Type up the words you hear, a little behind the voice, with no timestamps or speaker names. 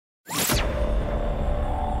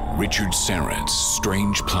Richard Syrett's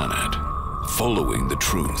Strange Planet. Following the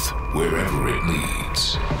truth wherever it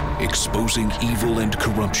leads. Exposing evil and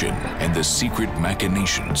corruption and the secret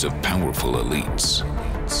machinations of powerful elites.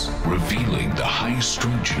 Revealing the high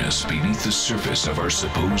strangeness beneath the surface of our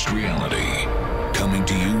supposed reality. Coming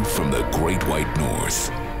to you from the Great White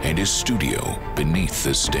North and his studio beneath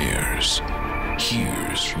the stairs.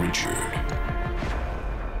 Here's Richard.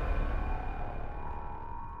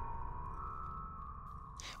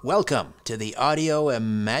 Welcome to the Audio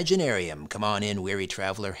Imaginarium. Come on in, weary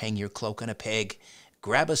traveler, hang your cloak on a peg,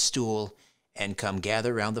 grab a stool, and come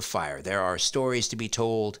gather around the fire. There are stories to be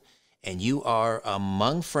told, and you are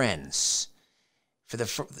among friends. For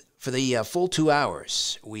the full 2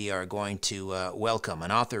 hours, we are going to welcome an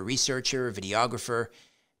author, researcher, videographer,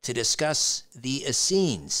 to discuss the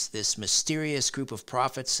Essenes, this mysterious group of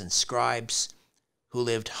prophets and scribes who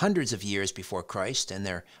lived hundreds of years before Christ, and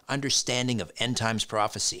their understanding of end times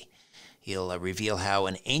prophecy. He'll reveal how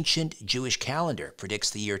an ancient Jewish calendar predicts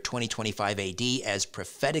the year 2025 AD as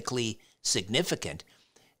prophetically significant,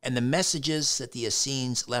 and the messages that the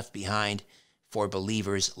Essenes left behind for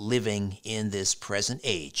believers living in this present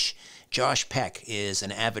age. Josh Peck is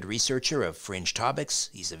an avid researcher of fringe topics.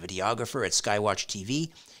 He's a videographer at SkyWatchTV,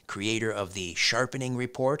 creator of the Sharpening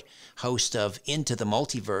Report, host of Into the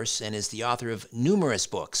Multiverse, and is the author of numerous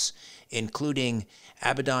books, including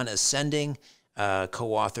Abaddon Ascending,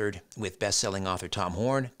 co-authored with best-selling author Tom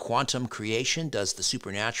Horn. Quantum Creation, does the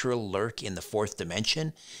supernatural lurk in the fourth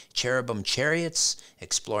dimension. Cherubim Chariots,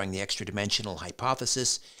 exploring the extradimensional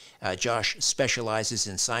hypothesis. Josh specializes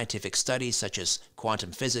in scientific studies such as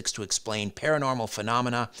quantum physics to explain paranormal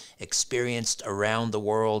phenomena experienced around the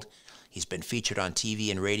world. He's been featured on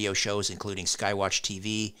TV and radio shows including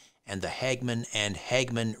SkyWatchTV and the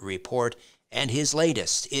Hagmann Report. And his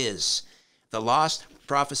latest is The Lost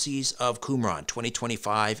Prophecies of Qumran,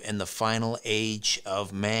 2025 and the Final Age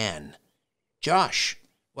of Man. Josh,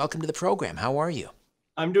 welcome to the program. How are you?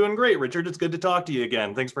 I'm doing great, Richard. It's good to talk to you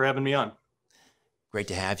again. Thanks for having me on. Great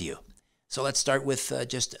to have you. So let's start with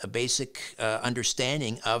just a basic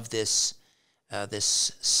understanding of this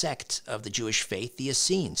sect of the Jewish faith, the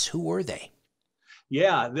Essenes. Who were they?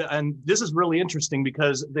 Yeah, and this is really interesting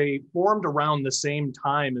because they formed around the same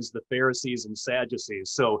time as the Pharisees and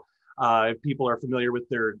Sadducees. So if people are familiar with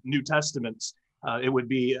their New Testaments, it would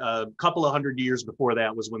be a couple of hundred years before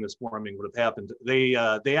that was when this forming would have happened.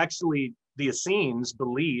 The Essenes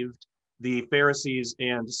believed the Pharisees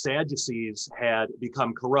and Sadducees had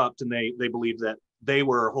become corrupt, and they believed that they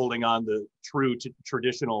were holding on to true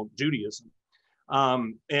traditional Judaism.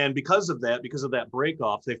 And because of that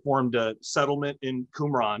breakoff, they formed a settlement in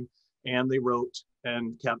Qumran, and they wrote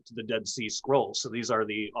and kept the Dead Sea Scrolls. So these are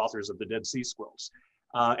the authors of the Dead Sea Scrolls.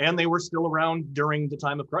 And they were still around during the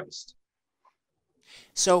time of Christ.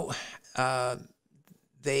 So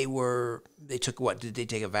they took what? Did they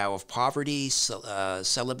take a vow of poverty,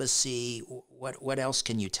 celibacy? What else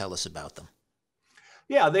can you tell us about them?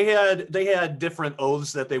 Yeah, they had different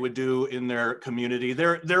oaths that they would do in their community.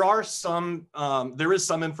 There is some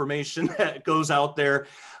information that goes out there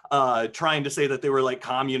trying to say that they were like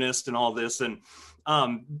communist and all this, and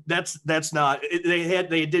that's not.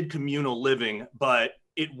 They did communal living, but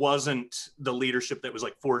it wasn't the leadership that was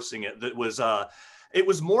like forcing it. That was it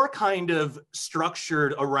was more kind of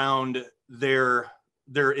structured around their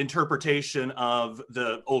interpretation of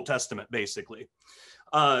the Old Testament, basically.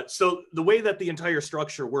 So the way that the entire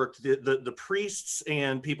structure worked, the priests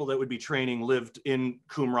and people that would be training lived in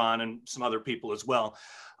Qumran, and some other people as well.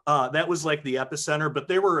 That was like the epicenter, but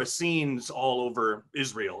there were Essenes all over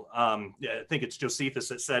Israel. I think it's Josephus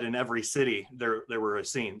that said in every city there were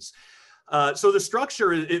Essenes. So the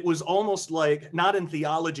structure, it was almost like, not in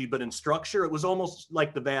theology, but in structure, it was almost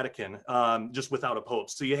like the Vatican, just without a pope.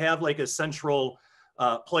 So you have like a central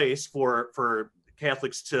place for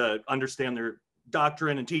Catholics to understand their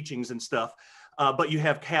doctrine and teachings and stuff, but you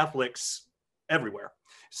have Catholics everywhere.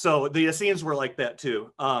 So the Essenes were like that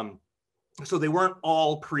too. So they weren't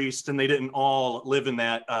all priests, and they didn't all live in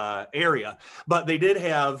that area, but they did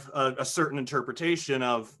have a certain interpretation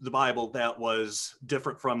of the Bible that was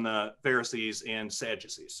different from the Pharisees and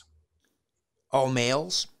Sadducees. All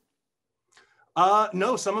males?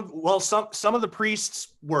 No, some of the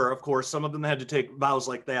priests were, of course, some of them had to take vows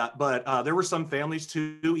like that, but there were some families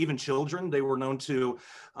too, even children. They were known to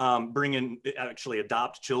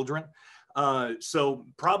adopt children. So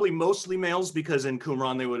probably mostly males, because in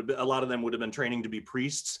Qumran, a lot of them would have been training to be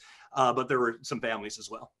priests, but there were some families as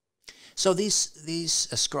well. So these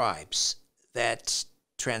scribes that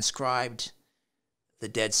transcribed the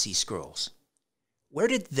Dead Sea Scrolls, where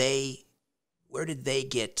did they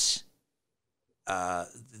get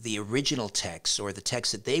the original texts or the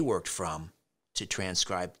texts that they worked from to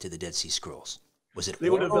transcribe to the Dead Sea Scrolls? Was it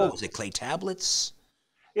oral? Was it clay tablets?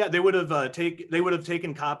 Yeah, they would have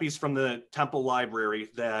taken copies from the temple library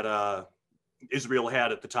that Israel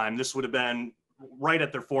had at the time. This would have been right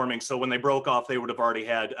at their forming. So when they broke off, they would have already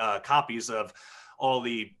had copies of all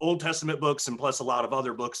the Old Testament books and plus a lot of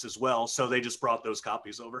other books as well. So they just brought those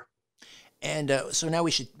copies over. And so now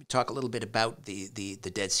we should talk a little bit about the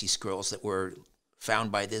Dead Sea Scrolls that were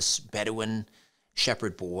found by this Bedouin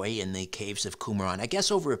shepherd boy in the caves of Qumran. I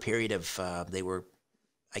guess over a period of,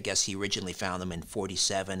 I guess he originally found them in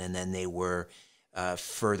 47, and then they were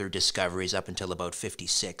further discoveries up until about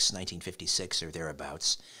 1956 or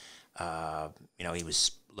thereabouts. He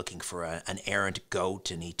was looking for an errant goat,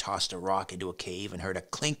 and he tossed a rock into a cave and heard a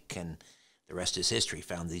clink, and the rest is history.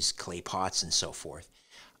 Found these clay pots and so forth.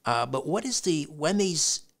 But when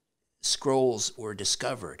these scrolls were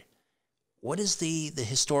discovered, what is the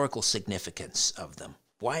historical significance of them?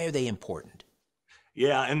 Why are they important?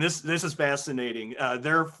 Yeah, and this is fascinating.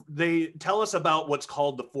 They tell us about what's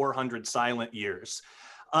called the 400 silent years.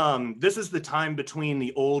 This is the time between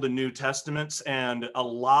the Old and New Testaments, and a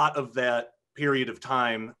lot of that period of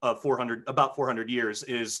time of about 400 years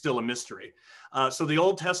is still a mystery. So the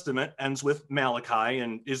Old Testament ends with Malachi,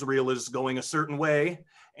 and Israel is going a certain way,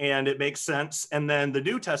 and it makes sense. And then the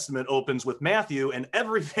New Testament opens with Matthew, and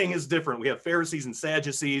everything is different. We have Pharisees and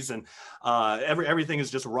Sadducees, and everything is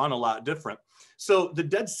just run a lot different. So the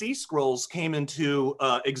Dead Sea Scrolls came into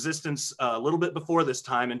existence a little bit before this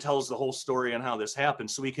time and tells the whole story on how this happened.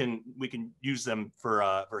 So we can use them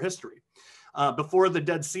for history. Before the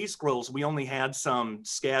Dead Sea Scrolls, we only had some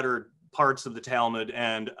scattered parts of the Talmud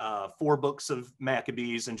and 4 books of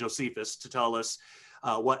Maccabees and Josephus to tell us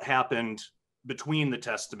what happened between the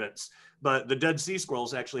Testaments. But the Dead Sea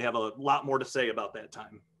Scrolls actually have a lot more to say about that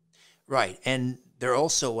time. Right, and they're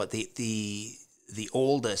also the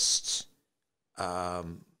oldest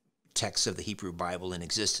texts of the Hebrew Bible in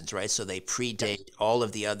existence, right? So they predate all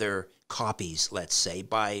of the other copies, let's say,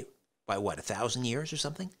 by what, 1,000 years or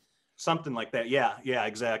something? Something like that. Yeah,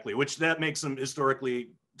 exactly. Which that makes them historically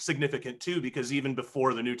significant too, because even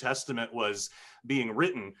before the New Testament was being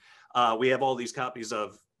written, we have all these copies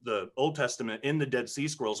of the Old Testament in the Dead Sea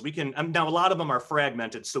Scrolls. Now a lot of them are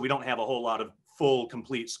fragmented, so we don't have a whole lot of full,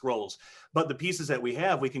 complete scrolls. But the pieces that we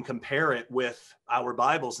have, we can compare it with our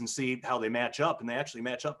Bibles and see how they match up, and they actually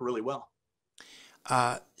match up really well.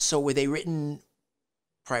 So were they written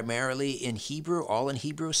primarily in Hebrew, all in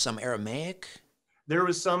Hebrew, some Aramaic? There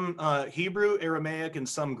was some Hebrew, Aramaic, and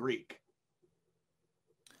some Greek.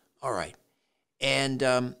 All right.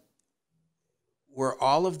 And were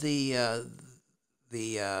all of the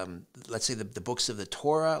let's say the books of the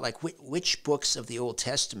Torah, like which books of the Old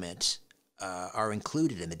Testament are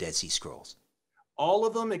included in the Dead Sea Scrolls? All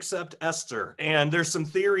of them except Esther. And there's some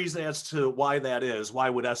theories as to why that is. Why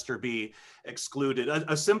would Esther be excluded?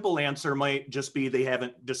 A simple answer might just be they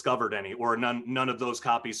haven't discovered any, or none of those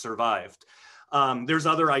copies survived. There's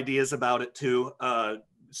other ideas about it too.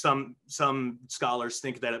 Some scholars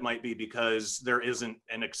think that it might be because there isn't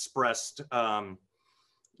an expressed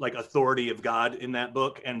authority of God in that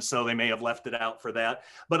book, and so they may have left it out for that.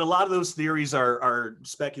 But a lot of those theories are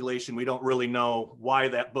speculation. We don't really know why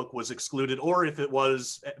that book was excluded, or if it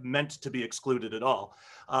was meant to be excluded at all.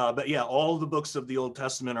 But yeah, all the books of the Old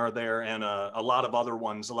Testament are there, and a lot of other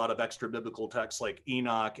ones, a lot of extra biblical texts like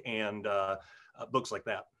Enoch and books like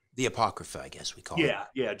that. The Apocrypha, I guess we call it.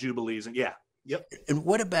 Yeah, Jubilees, and yeah. Yep. And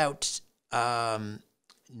what about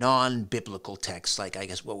non-biblical texts, like, I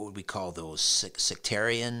guess, what would we call those?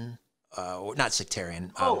 Sectarian, or not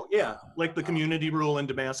sectarian? Like the community rule in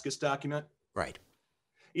Damascus document. Right.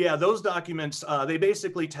 Yeah, those documents, they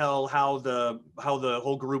basically tell how the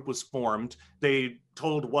whole group was formed. They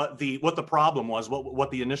told what the problem was,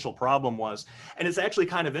 what the initial problem was. And it's actually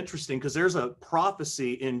kind of interesting because there's a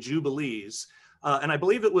prophecy in Jubilees, and I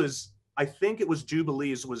think it was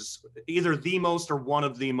Jubilees was either the most or one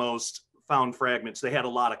of the most found fragments. They had a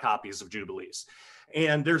lot of copies of Jubilees.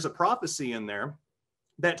 And there's a prophecy in there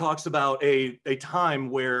that talks about a time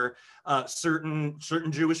where certain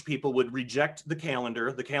Jewish people would reject the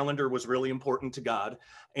calendar. The calendar was really important to God.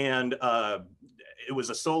 And it was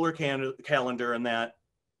a solar calendar, and that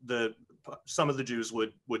some of the Jews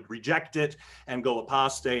would reject it and go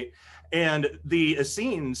apostate. And the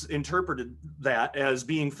Essenes interpreted that as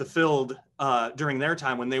being fulfilled during their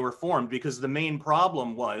time when they were formed, because the main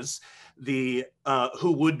problem was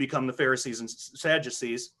who would become the Pharisees and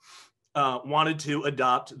Sadducees wanted to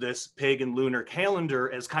adopt this pagan lunar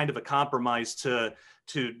calendar as kind of a compromise to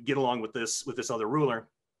get along with this other ruler.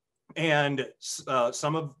 And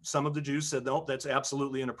some of the Jews said, nope, that's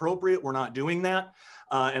absolutely inappropriate. We're not doing that.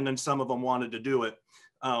 And then some of them wanted to do it.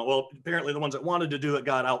 Well, apparently the ones that wanted to do it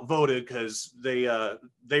got outvoted because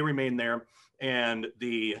they remained there, and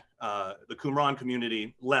the Qumran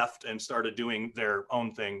community left and started doing their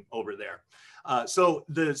own thing over there. So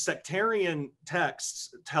the sectarian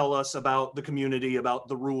texts tell us about the community, about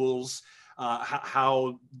the rules,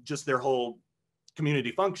 how just their whole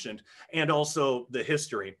community functioned, and also the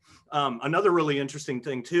history. Another really interesting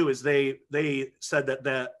thing too is they said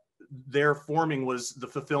that their forming was the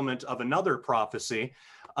fulfillment of another prophecy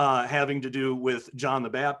having to do with John the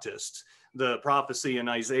Baptist, the prophecy in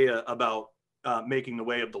Isaiah about making the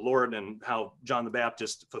way of the Lord, and how John the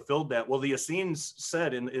Baptist fulfilled that. Well, the Essenes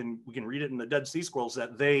said, and we can read it in the Dead Sea Scrolls,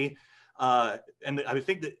 that they, and I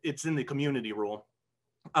think that it's in the community rule,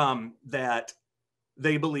 that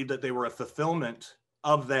they believed that they were a fulfillment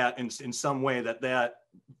of that in some way,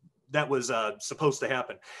 that was supposed to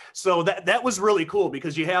happen. So that was really cool,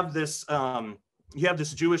 because you have this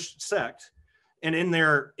Jewish sect, and in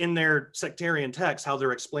their sectarian text, how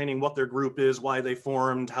they're explaining what their group is, why they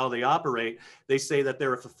formed, how they operate, they say that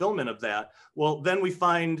they're a fulfillment of that. Well, then we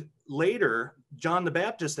find later John the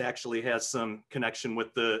Baptist actually has some connection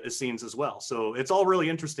with the Essenes as well. So it's all really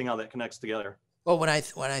interesting how that connects together. Well, when I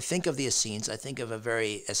think of the Essenes, I think of a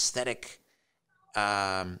very ascetic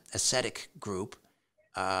group.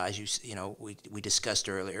 As you know, we discussed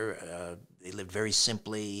earlier, they lived very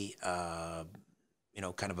simply.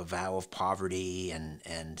 Kind of a vow of poverty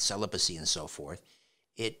and celibacy and so forth.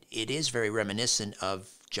 It is very reminiscent of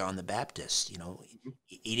John the Baptist,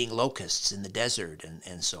 eating locusts in the desert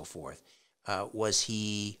and so forth. Was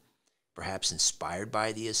he perhaps inspired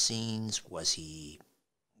by the Essenes? Was he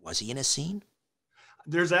an Essene?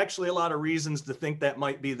 There's actually a lot of reasons to think that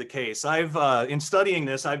might be the case. I've, in studying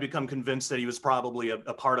this, I've become convinced that he was probably a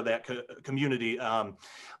part of that community.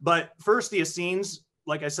 But first, the Essenes,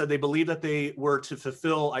 like I said, they believed that they were to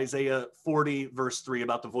fulfill Isaiah 40, verse 3,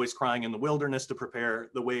 about the voice crying in the wilderness to prepare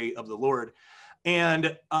the way of the Lord.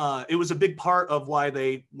 And it was a big part of why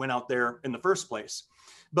they went out there in the first place.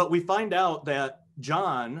 But we find out that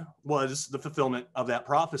John was the fulfillment of that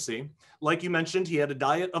prophecy. Like you mentioned, he had a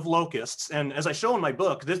diet of locusts. And as I show in my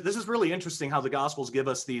book, this is really interesting how the Gospels give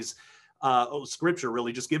us these, Scripture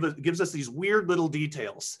really just gives us these weird little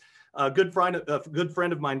details. A good friend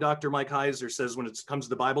of mine, Dr. Mike Heiser, says when it comes to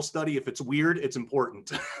the Bible study, if it's weird, it's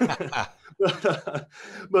important.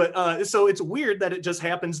 But so it's weird that it just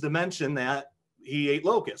happens to mention that he ate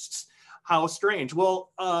locusts. How strange.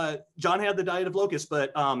 Well, John had the diet of locusts,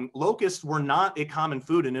 but locusts were not a common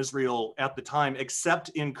food in Israel at the time, except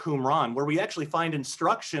in Qumran, where we actually find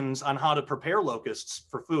instructions on how to prepare locusts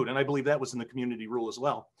for food. And I believe that was in the community rule as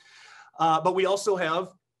well. But we also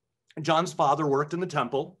have John's father worked in the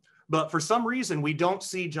temple, but for some reason, we don't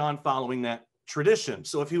see John following that tradition.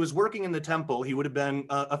 So if he was working in the temple, he would have been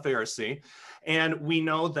a Pharisee. And we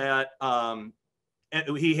know that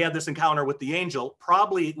he had this encounter with the angel.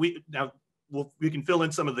 Probably, we can fill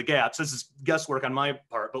in some of the gaps. This is guesswork on my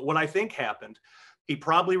part. But what I think happened, he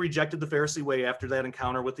probably rejected the Pharisee way after that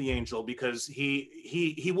encounter with the angel, because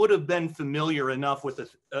he would have been familiar enough with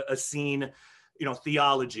a scene,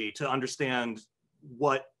 theology to understand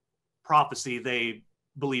what prophecy they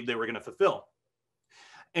believed they were going to fulfill.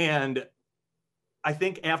 And I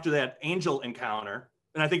think after that angel encounter,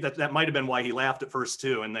 and I think that might have been why he laughed at first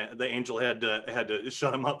too, and the angel had to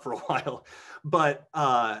shut him up for a while, but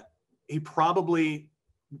he probably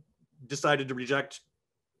decided to reject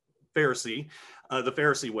the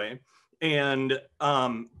Pharisee way, and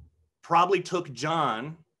probably took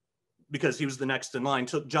John, because he was the next in line,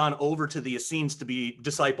 took John over to the Essenes to be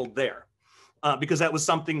discipled there. Because that was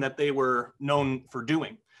something that they were known for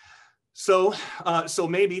doing. So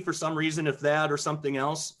maybe for some reason, if that or something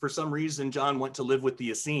else, for some reason, John went to live with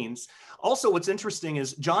the Essenes. Also, what's interesting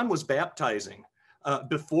is John was baptizing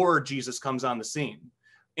before Jesus comes on the scene.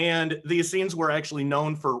 And the Essenes were actually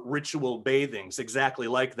known for ritual bathings, exactly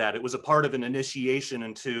like that. It was a part of an initiation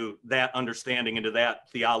into that understanding, into that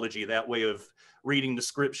theology, that way of reading the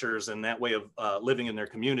scriptures and that way of living in their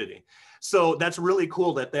community. So that's really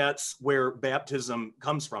cool that that's where baptism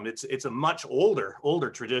comes from. It's a much older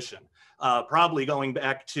tradition, probably going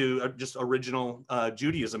back to just original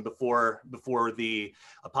Judaism before the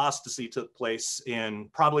apostasy took place in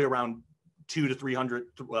probably around 200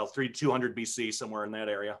 to 200 BC, somewhere in that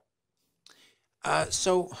area.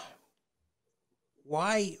 So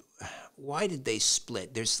why did they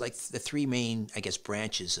split? There's like the three main, I guess,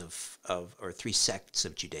 branches or three sects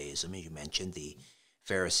of Judaism. You mentioned the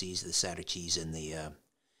Pharisees, the Sadducees, and the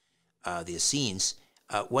Essenes.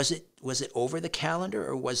 Was it over the calendar,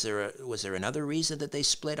 or was there another reason that they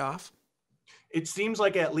split off? It seems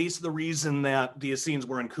like at least the reason that the Essenes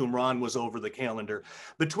were in Qumran was over the calendar.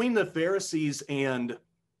 Between the Pharisees and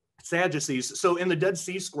Sadducees, so in the Dead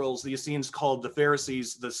Sea Scrolls, the Essenes called the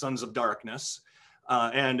Pharisees the sons of darkness.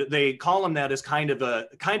 And they call them that as kind of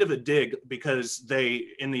a dig, because they,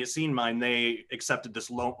 in the Essene mind, they accepted this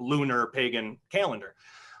lunar pagan calendar.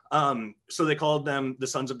 So they called them the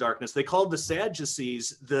sons of darkness. They called the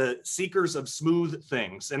Sadducees the seekers of smooth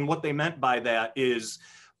things. And what they meant by that is,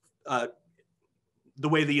 the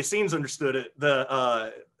way the Essenes understood it,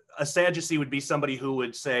 a Sadducee would be somebody who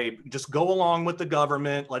would say, just go along with the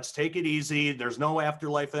government, let's take it easy, there's no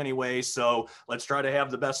afterlife anyway, so let's try to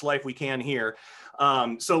have the best life we can here.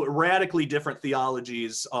 So radically different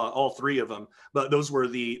theologies, all three of them, but those were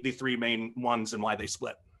the three main ones and why they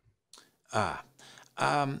split.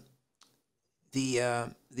 The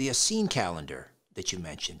Essene calendar that you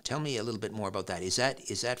mentioned, tell me a little bit more about that. Is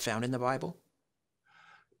that found in the Bible?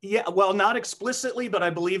 Yeah, well, not explicitly, but I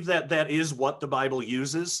believe that is what the Bible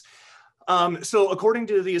uses. So according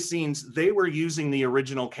to the Essenes, they were using the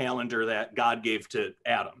original calendar that God gave to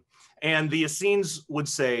Adam. And the Essenes would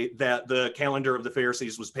say that the calendar of the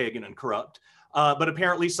Pharisees was pagan and corrupt. But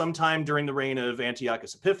apparently sometime during the reign of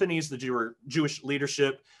Antiochus Epiphanes, the Jewish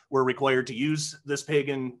leadership were required to use this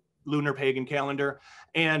lunar pagan calendar.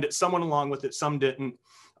 And some went along with it, some didn't.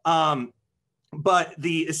 But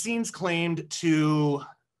the Essenes claimed to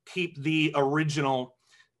keep the original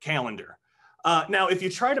calendar. Now, if you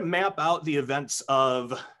try to map out the events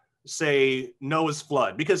of, say, Noah's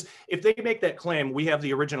flood, because if they make that claim, we have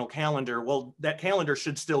the original calendar, well, that calendar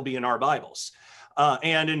should still be in our Bibles.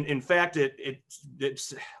 And in fact,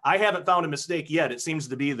 it's I haven't found a mistake yet. It seems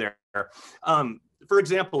to be there. For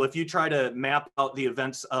example, if you try to map out the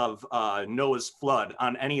events of Noah's flood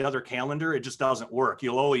on any other calendar, it just doesn't work.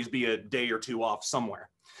 You'll always be a day or two off somewhere.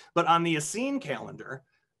 But on the Essene calendar,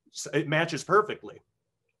 it matches perfectly.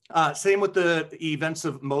 Same with the events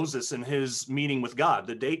of Moses and his meeting with God.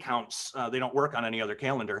 The day counts, they don't work on any other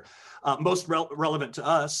calendar. Most relevant to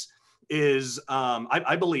us is,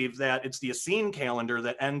 I believe that it's the Essene calendar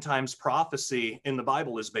that end times prophecy in the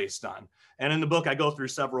Bible is based on. And in the book, I go through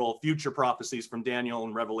several future prophecies from Daniel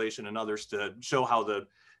and Revelation and others to show how the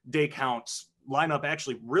day counts line up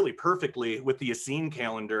actually really perfectly with the Essene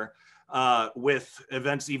calendar, with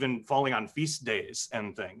events even falling on feast days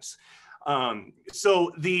and things.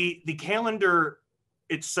 So the calendar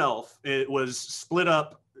itself, it was split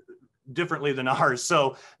up differently than ours.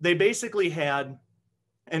 So they basically had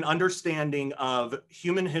an understanding of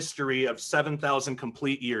human history of 7,000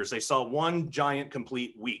 complete years. They saw one giant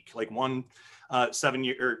complete week, like one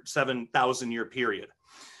 7,000 year period.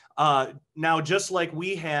 Now, just like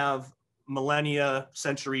we have millennia,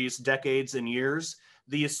 centuries, decades, and years,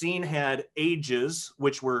 the Essene had ages,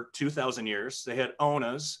 which were 2,000 years. They had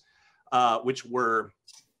onas, which were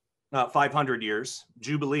 500 years,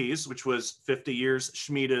 jubilees, which was 50 years,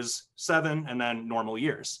 shmitas 7, and then normal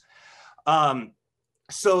years.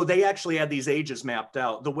 So they actually had these ages mapped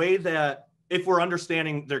out. The way that, if we're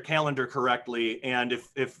understanding their calendar correctly, and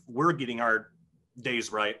if we're getting our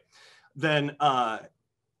days right, then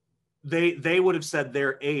they would have said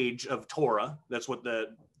their age of Torah, that's what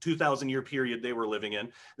the 2,000 year period they were living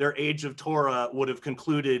in, their age of Torah would have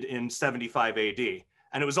concluded in 75 AD.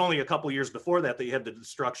 And it was only a couple years before that they had the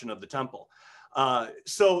destruction of the temple.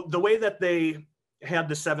 So the way that they had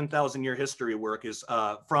the 7,000 year history work is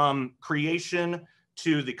from creation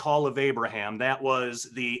to the call of Abraham. That was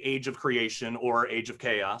the age of creation or age of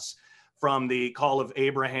chaos. From the call of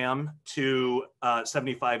Abraham to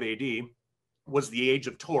 75 AD was the age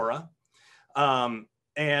of Torah.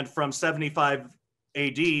 And from 75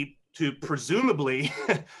 AD to presumably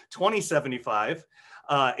 2075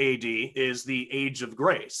 AD is the age of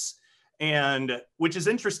grace. And which is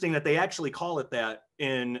interesting that they actually call it that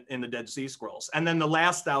in the Dead Sea Scrolls. And then the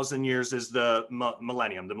last 1,000 years is the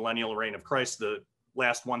millennium, the millennial reign of Christ, the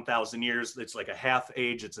last 1,000 years. It's like a half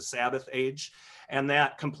age, it's a Sabbath age. And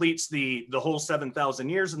that completes the whole 7,000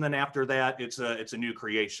 years. And then after that, it's a new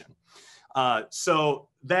creation. So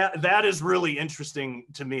that is really interesting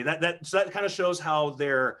to me. That kind of shows how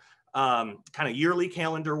their kind of yearly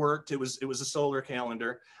calendar worked. It was a solar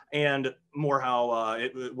calendar, and more how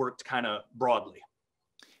it worked kind of broadly.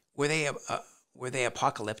 Were they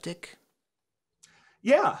apocalyptic?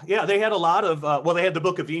 Yeah. They had a lot of, well, they had the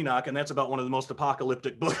Book of Enoch, and that's about one of the most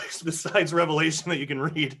apocalyptic books besides Revelation that you can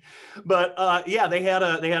read. But yeah, they had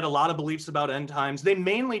a lot of beliefs about end times. They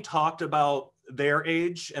mainly talked about their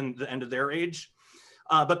age and the end of their age,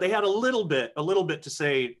 but they had a little bit to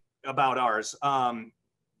say about ours.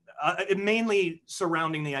 mainly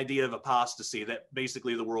surrounding the idea of apostasy, that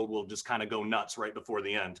basically the world will just kind of go nuts right before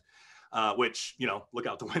the end, which, you know, look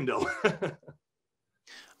out the window.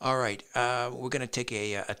 All right, we're going to take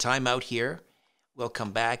a timeout here. We'll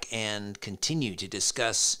come back and continue to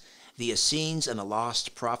discuss the Essenes and the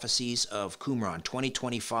Lost Prophecies of Qumran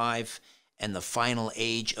 2025 and the final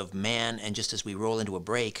age of man. And just as we roll into a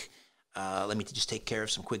break, let me just take care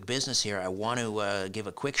of some quick business here. I want to give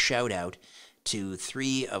a quick shout out to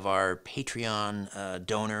 3 of our Patreon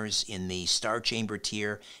donors in the Star Chamber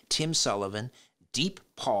tier: Tim Sullivan, Deep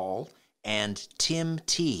Paul, and Tim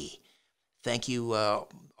T. Thank you,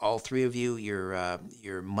 all 3 of you.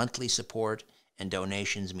 Your monthly support and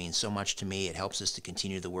donations mean so much to me. It helps us to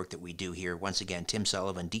continue the work that we do here. Once again, Tim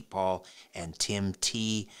Sullivan, Deep Paul, and Tim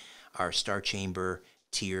T, our Star Chamber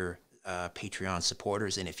tier Patreon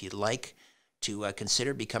supporters. And if you'd like to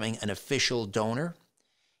consider becoming an official donor,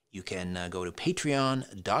 you can go to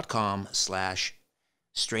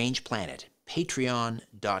patreon.com/strangeplanet.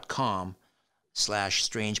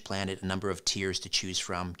 Patreon.com/strangeplanet. A number of tiers to choose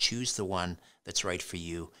from. Choose the one that's right for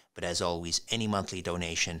you. But as always, any monthly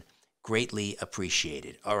donation, greatly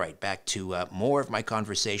appreciated. All right, back to more of my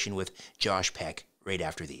conversation with Josh Peck right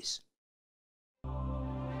after these.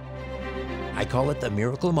 I call it the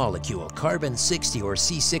miracle molecule, carbon-60 or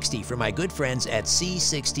C60, for my good friends at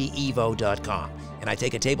C60evo.com. And I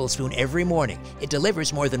take a tablespoon every morning. It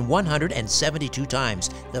delivers more than 172 times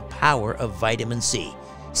the power of vitamin C.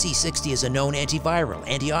 C60 is a known antiviral,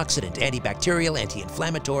 antioxidant, antibacterial,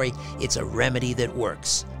 anti-inflammatory. It's a remedy that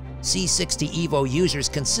works. C60 Evo users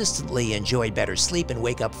consistently enjoy better sleep and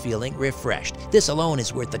wake up feeling refreshed. This alone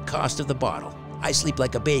is worth the cost of the bottle. I sleep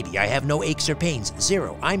like a baby. I have no aches or pains,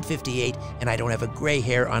 0. I'm 58 and I don't have a gray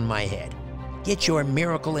hair on my head. Get your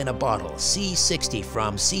miracle in a bottle, C60,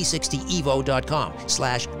 from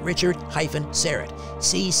c60evo.com/Richard-Syrett.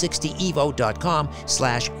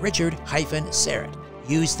 c60evo.com/Richard-Syrett.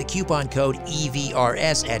 Use the coupon code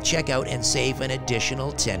EVRS at checkout and save an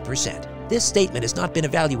additional 10%. This statement has not been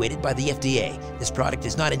evaluated by the FDA. This product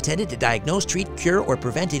is not intended to diagnose, treat, cure, or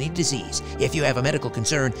prevent any disease. If you have a medical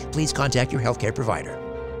concern, please contact your healthcare provider.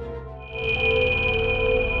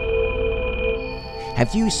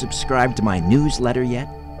 Have you subscribed to my newsletter yet?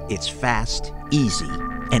 It's fast, easy,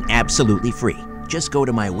 and absolutely free. Just go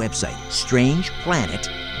to my website,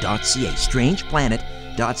 strangeplanet.ca,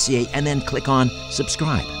 strangeplanet.ca, and then click on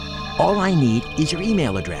subscribe. All I need is your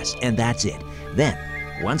email address, and that's it. Then,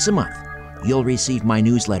 once a month, you'll receive my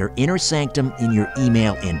newsletter, Inner Sanctum, in your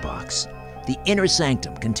email inbox. The Inner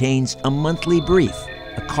Sanctum contains a monthly brief,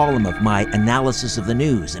 a column of my analysis of the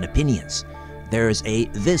news and opinions. There's a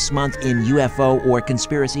This Month in UFO or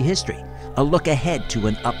Conspiracy History, a look ahead to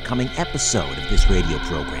an upcoming episode of this radio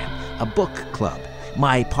program, a book club,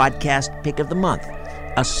 my podcast pick of the month,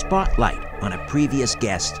 a spotlight on a previous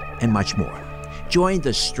guest, and much more. Join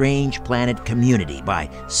the Strange Planet community by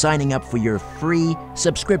signing up for your free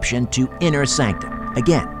subscription to Inner Sanctum.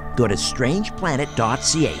 Again, go to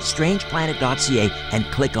strangeplanet.ca, strangeplanet.ca, and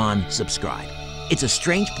click on subscribe. It's a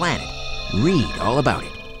strange planet. Read all about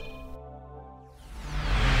it.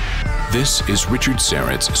 This is Richard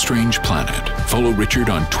Syrett's Strange Planet. Follow Richard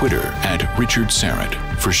on Twitter at Richard Syrett.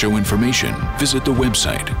 For show information, visit the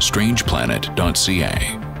website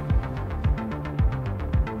strangeplanet.ca.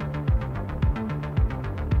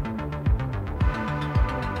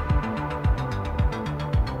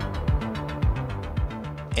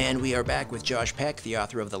 And we are back with Josh Peck, the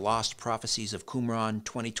author of The Lost Prophecies of Qumran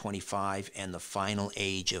 2025 and the Final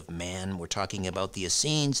Age of Man. We're talking about the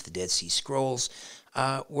Essenes, the Dead Sea Scrolls.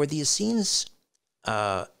 Were the Essenes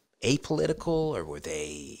apolitical, or were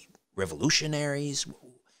they revolutionaries?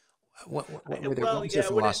 What was their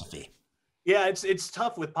philosophy? It's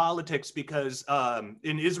tough with politics because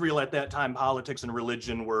in Israel at that time, politics and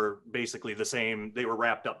religion were basically the same. They were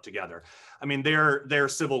wrapped up together. I mean, their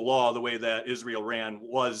civil law, the way that Israel ran,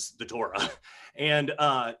 was the Torah. And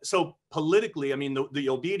so politically, I mean, the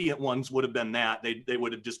obedient ones would have been that. They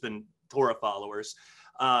would have just been Torah followers.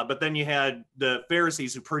 But then you had the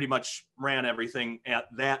Pharisees, who pretty much ran everything at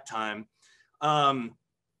that time.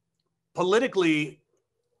 Politically,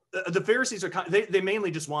 the Pharisees they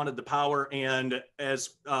mainly just wanted the power, and as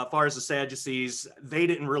far as the Sadducees, they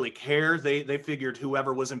didn't really care. They figured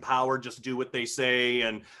whoever was in power, just do what they say,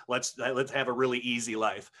 and let's have a really easy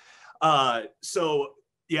life. So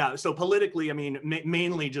politically, I mean,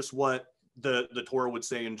 mainly just what the Torah would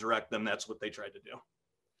say and direct them. That's what they tried to do.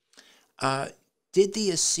 Did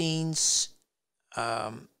the Essenes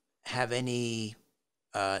have any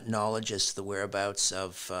knowledge as to the whereabouts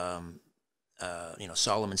of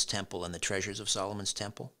Solomon's temple and the treasures of Solomon's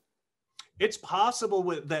temple? It's possible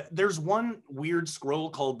with that. There's one weird scroll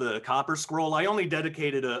called the Copper Scroll. I only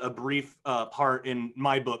dedicated a brief part in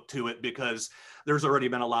my book to it because there's already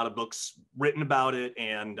been a lot of books written about it,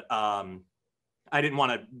 and I didn't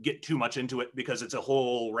want to get too much into it because it's a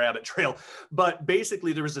whole rabbit trail. But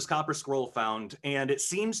basically, there was this Copper Scroll found, and it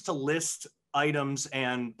seems to list items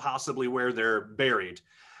and possibly where they're buried.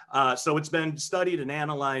 So it's been studied and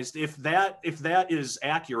analyzed. If that is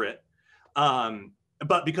accurate,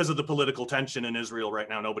 but because of the political tension in Israel right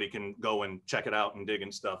now, nobody can go and check it out and dig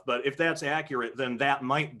and stuff. But if that's accurate, then that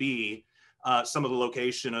might be some of the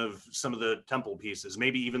location of some of the temple pieces,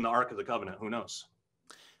 maybe even the Ark of the Covenant. Who knows?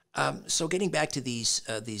 So getting back to these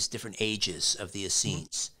different ages of the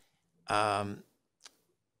Essenes,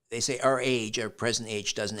 they say our present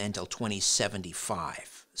age, doesn't end until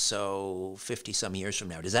 2075. So 50 some years from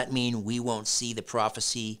now. Does that mean we won't see the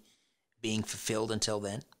prophecy being fulfilled until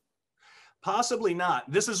then? Possibly not.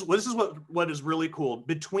 This is what is really cool.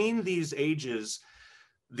 Between these ages,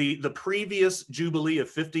 the previous Jubilee of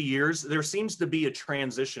 50 years, there seems to be a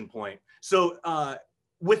transition point. So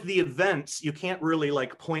with the events, you can't really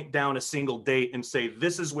like point down a single date and say,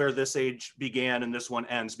 this is where this age began and this one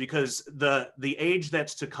ends, because the age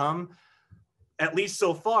that's to come, at least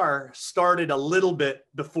so far, started a little bit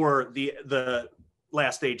before the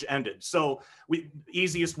last age ended. So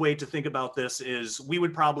easiest way to think about this is we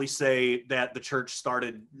would probably say that the church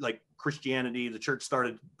started, like Christianity, the church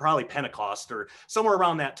started probably Pentecost or somewhere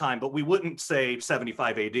around that time, but we wouldn't say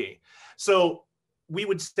 75 AD. So we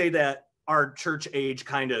would say that our church age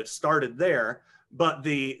kind of started there, but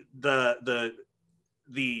the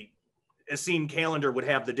Essene calendar would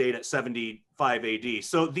have the date at 75 AD.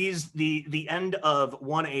 So the end of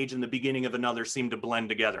one age and the beginning of another seem to blend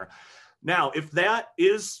together. Now, if that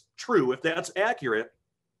is true, if that's accurate,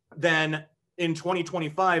 then in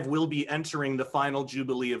 2025, we'll be entering the final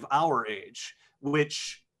Jubilee of our age,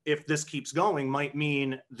 which, if this keeps going, might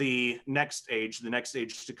mean the next age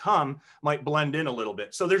to come might blend in a little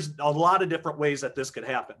bit. So there's a lot of different ways that this could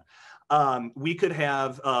happen. We could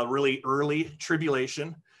have a really early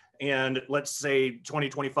tribulation, and let's say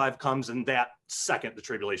 2025 comes and that second the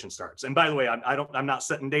tribulation starts. And by the way, I'm not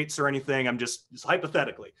setting dates or anything. I'm just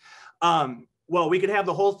hypothetically. Well, we could have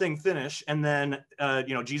the whole thing finish, and then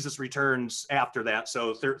Jesus returns after that.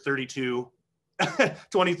 So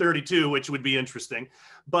 2032, which would be interesting.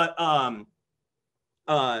 But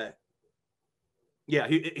yeah,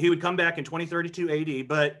 he would come back in 2032 AD.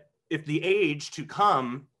 But if the age to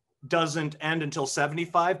come doesn't end until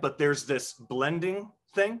 75, but there's this blending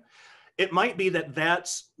thing, it might be that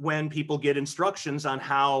that's when people get instructions on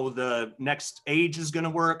how the next age is going to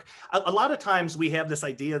work. A lot of times we have this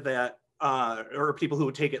idea that, or people who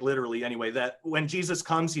would take it literally anyway, that when Jesus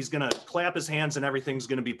comes, he's going to clap his hands and everything's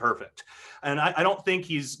going to be perfect. And I don't think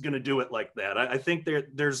he's going to do it like that. I think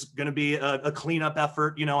there's going to be a cleanup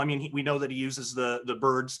effort. I mean, we know that he uses the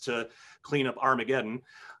birds to clean up Armageddon.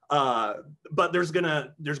 But there's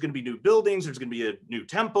gonna be new buildings. There's gonna be a new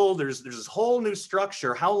temple. There's this whole new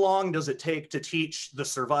structure. How long does it take to teach the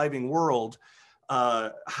surviving world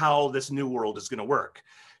how this new world is gonna work?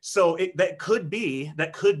 So that could be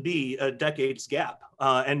a decade's gap,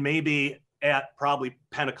 and maybe at probably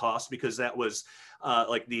Pentecost, because that was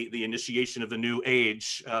like the initiation of the new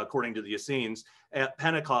age, according to the Essenes. At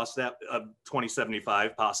Pentecost, that of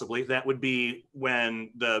 2075, possibly, that would be when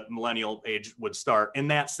the millennial age would start in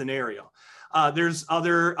that scenario. There's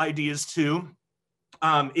other ideas too.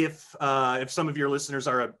 If some of your listeners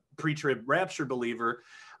are a pre-trib rapture believer,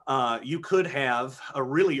 you could have a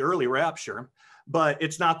really early rapture, but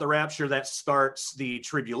it's not the rapture that starts the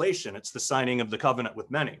tribulation. It's the signing of the covenant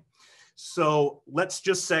with many. So let's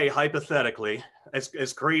just say, hypothetically,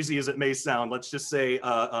 as crazy as it may sound, let's just say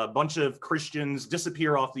a bunch of Christians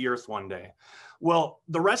disappear off the earth one day. Well,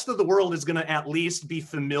 the rest of the world is going to at least be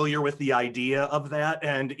familiar with the idea of that.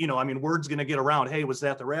 And, I mean, word's going to get around, hey, was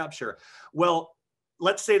that the rapture? Well,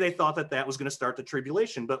 let's say they thought that was going to start the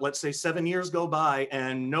tribulation, but let's say 7 years go by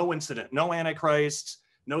and no incident, no Antichrist,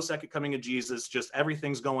 no second coming of Jesus, just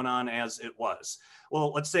everything's going on as it was.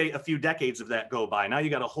 Well, let's say a few decades of that go by. Now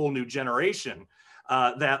you got a whole new generation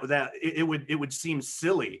that it would seem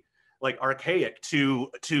silly, like archaic,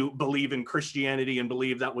 to believe in Christianity and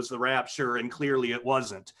believe that was the rapture, and clearly it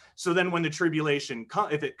wasn't. So then when the tribulation,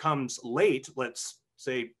 if it comes late, let's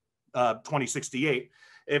say 2068,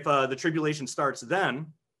 if the tribulation starts then,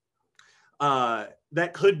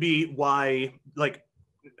 that could be why,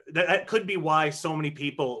 that could be why so many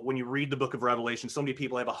people, when you read the book of Revelation, so many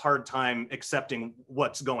people have a hard time accepting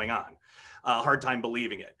what's going on, a hard time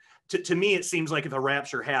believing it. To me, it seems like if a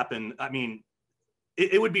rapture happened, I mean,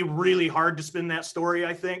 it would be really hard to spin that story,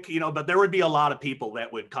 I think, but there would be a lot of people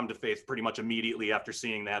that would come to faith pretty much immediately after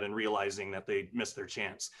seeing that and realizing that they missed their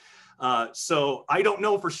chance. So I don't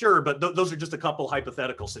know for sure, but those are just a couple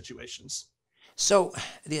hypothetical situations. So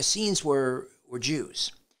the Essenes were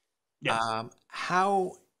Jews. Yes.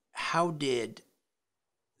 How did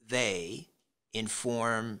they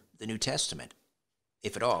inform the New Testament,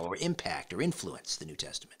 if at all, or impact or influence the New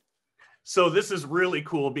Testament? So this is really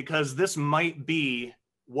cool because this might be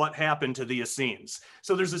what happened to the Essenes.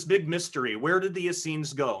 So there's this big mystery. Where did the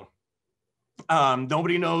Essenes go?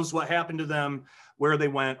 Nobody knows what happened to them, where they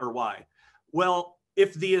went, or why. Well,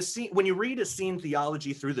 if the Essene, when you read Essene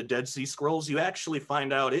theology through the Dead Sea Scrolls, you actually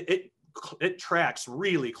find out it tracks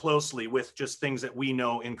really closely with just things that we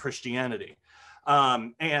know in Christianity,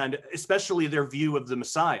 and especially their view of the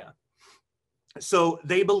Messiah. So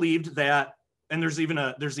they believed that, and there's even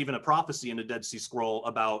a prophecy in the Dead Sea Scroll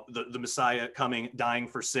about the Messiah coming, dying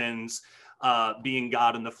for sins, being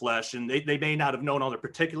God in the flesh. And they may not have known all the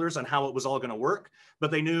particulars on how it was all going to work, but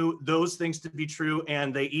they knew those things to be true.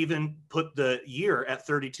 And they even put the year at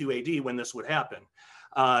 32 AD when this would happen.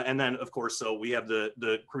 And then, of course, so we have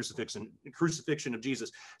the crucifixion of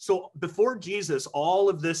Jesus. So before Jesus, all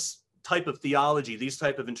of this type of theology, these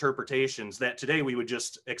type of interpretations that today we would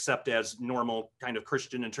just accept as normal kind of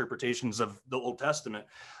Christian interpretations of the Old Testament,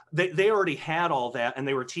 they already had all that, and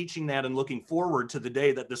they were teaching that and looking forward to the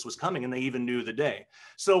day that this was coming, and they even knew the day.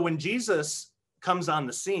 So when Jesus comes on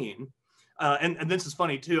the scene, and this is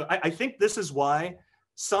funny too, I think this is why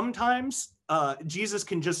sometimes Jesus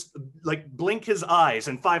can just like blink his eyes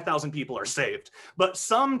and 5,000 people are saved. But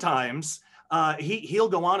sometimes he'll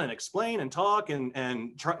go on and explain and talk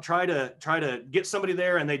and try to get somebody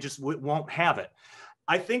there, and they just won't have it.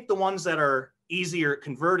 I think the ones that are easier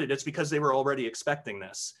converted, it's because they were already expecting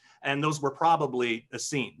this, and those were probably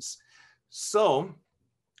Essenes. So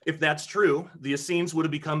if that's true, the Essenes would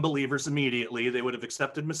have become believers immediately. They would have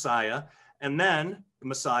accepted Messiah, and then the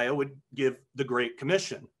Messiah would give the Great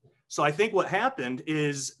Commission. So I think what happened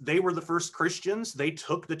is they were the first Christians. They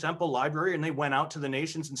took the temple library and they went out to the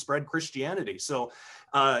nations and spread Christianity. So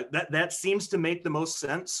that seems to make the most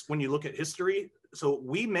sense when you look at history. So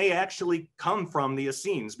we may actually come from the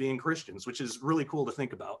Essenes being Christians, which is really cool to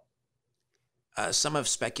think about. Some have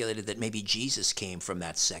speculated that maybe Jesus came from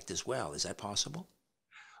that sect as well. Is that possible?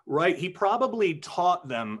 Right. He probably taught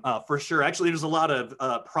them for sure. Actually, there's a lot of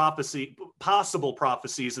possible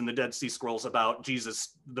prophecies in the Dead Sea Scrolls about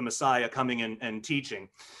Jesus, the Messiah, coming and teaching.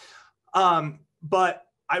 But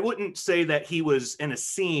I wouldn't say that he was an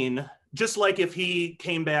Essene. Just like if he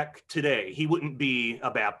came back today, he wouldn't be a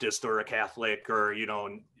Baptist or a Catholic or,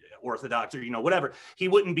 Orthodox or, whatever. He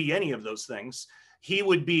wouldn't be any of those things. He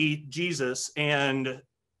would be Jesus, and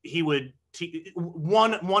he would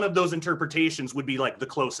one of those interpretations would be like the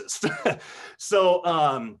closest. So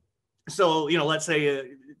let's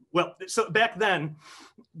say so back then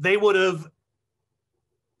they would have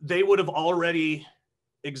already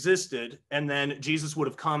existed, and then Jesus would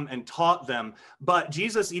have come and taught them. But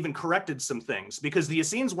Jesus even corrected some things, because the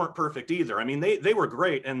Essenes weren't perfect either. I mean, they were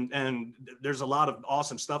great, and there's a lot of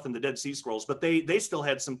awesome stuff in the Dead Sea Scrolls, but they still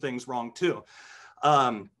had some things wrong too.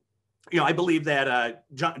 I believe that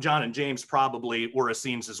John and James probably were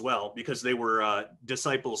Essenes as well, because they were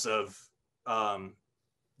disciples of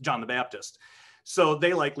John the Baptist. So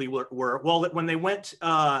they likely were. Well, when they went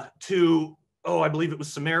to, I believe it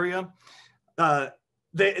was Samaria,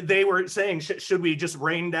 they were saying, should we just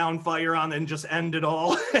rain down fire on and just end it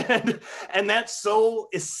all? and that's so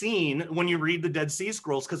Essene when you read the Dead Sea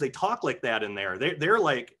Scrolls, because they talk like that in there. They're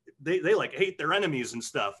like, they like hate their enemies and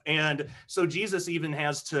stuff. And so Jesus even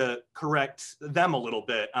has to correct them a little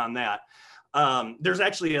bit on that. There's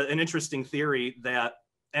actually an interesting theory that,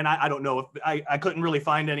 and I don't know if I couldn't really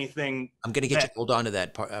find anything. I'm going to get you to hold on to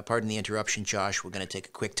that. Pardon the interruption, Josh. We're going to take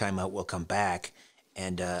a quick time out. We'll come back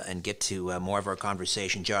and get to more of our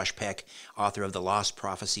conversation. Josh Peck, author of The Lost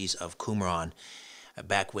Prophecies of Qumran.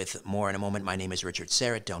 Back with more in a moment. My name is Richard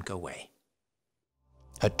Syrett. Don't go away.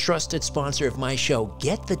 A trusted sponsor of my show,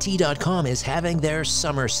 GetTheTea.com, is having their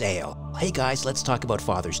summer sale. Hey guys, let's talk about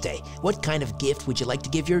Father's Day. What kind of gift would you like to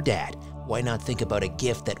give your dad? Why not think about a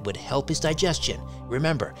gift that would help his digestion?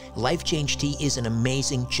 Remember, Life Change Tea is an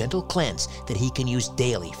amazing, gentle cleanse that he can use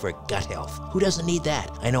daily for gut health. Who doesn't need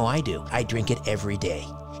that? I know I do. I drink it every day.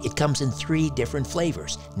 It comes in 3 different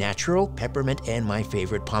flavors: natural, peppermint, and my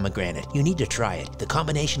favorite, pomegranate. You need to try it. The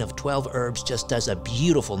combination of 12 herbs just does a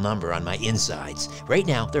beautiful number on my insides. Right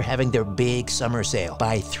now, they're having their big summer sale.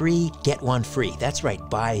 Buy 3, get 1 free. That's right,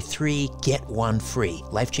 buy 3, get 1 free.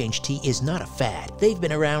 Life Change Tea is not a fad. They've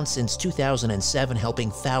been around since 2007,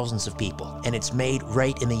 helping thousands of people, and it's made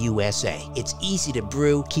right in the USA. It's easy to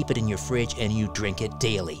brew, keep it in your fridge, and you drink it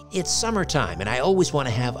daily. It's summertime, and I always want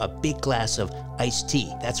to have a big glass of iced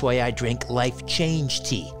tea. That's why I drink Life Change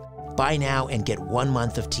Tea. Buy now and get 1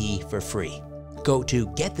 month of tea for free. Go to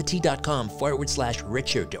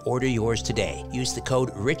getthetea.com/Richard to order yours today. Use the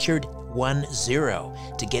code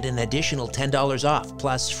RICHARD10 to get an additional $10 off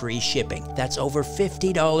plus free shipping. That's over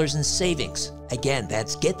 $50 in savings. Again,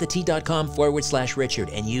 that's getthetea.com/Richard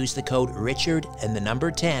and use the code RICHARD and the number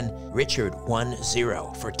 10,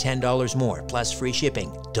 RICHARD10 for $10 more plus free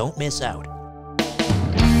shipping. Don't miss out.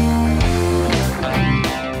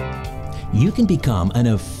 You can become an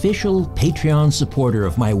official Patreon supporter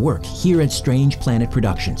of my work here at Strange Planet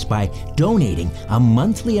Productions by donating a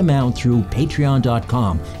monthly amount through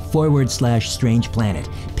patreon.com/Strange Planet.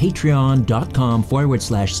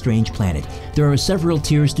 Patreon.com/Strange Planet. There are several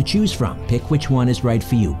tiers to choose from. Pick which one is right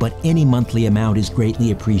for you, but any monthly amount is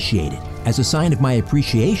greatly appreciated. As a sign of my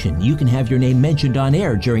appreciation, you can have your name mentioned on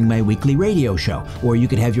air during my weekly radio show, or you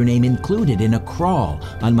could have your name included in a crawl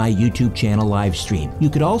on my YouTube channel live stream.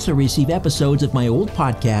 You could also receive episodes of my old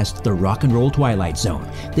podcast, The Rock and Roll Twilight Zone.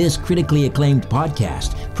 This critically acclaimed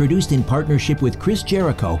podcast, produced in partnership with Chris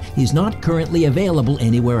Jericho, is not currently available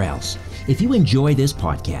anywhere else. If you enjoy this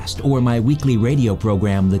podcast or my weekly radio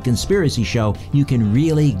program, The Conspiracy Show, you can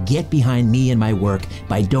really get behind me and my work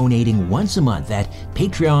by donating once a month at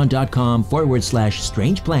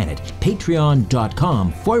patreon.com/Strange Planet.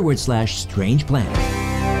 Patreon.com/Strange Planet.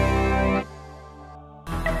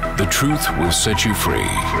 The truth will set you free.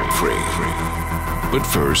 But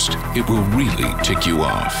first, it will really tick you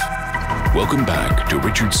off. Welcome back to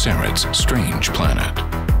Richard Syrett's Strange Planet.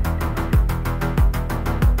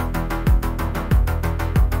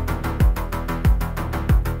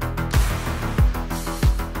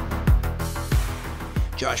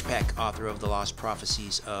 Josh Peck, author of The Lost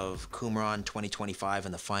Prophecies of Qumran 2025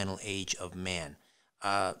 and the Final Age of Man.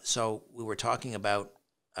 So we were talking about,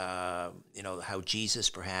 how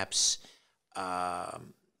Jesus perhaps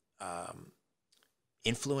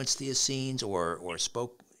influenced the Essenes or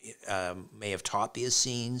spoke, may have taught the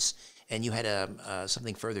Essenes, and you had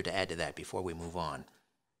something further to add to that before we move on.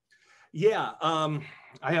 Yeah,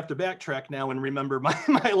 I have to backtrack now and remember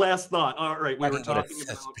my last thought. All right, we were talking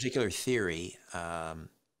about a particular theory. We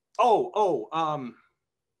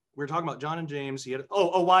were talking about John and James. He had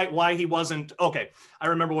why he wasn't okay. I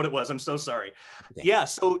remember what it was. I'm so sorry. Okay. Yeah,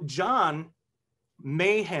 so John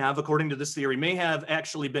may have, according to this theory, may have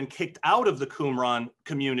actually been kicked out of the Qumran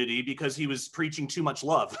community because he was preaching too much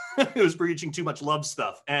love. He was preaching too much love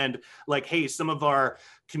stuff, and like, hey, some of our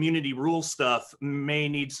community rule stuff may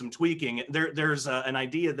need some tweaking. There's an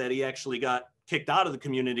idea that he actually got kicked out of the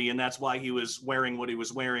community, and that's why he was wearing what he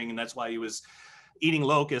was wearing, and that's why he was eating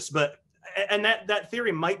locusts. And that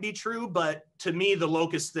theory might be true, but to me, the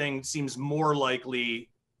locust thing seems more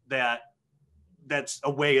likely that's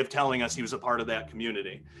a way of telling us he was a part of that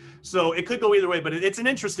community. So it could go either way, but it's an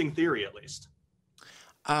interesting theory, at least.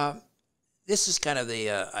 This is kind of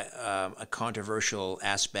a controversial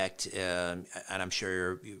aspect, and I'm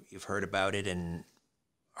sure you've heard about it and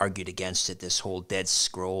argued against it, this whole Dead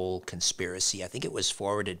Scroll conspiracy. I think it was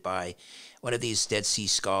forwarded by one of these Dead Sea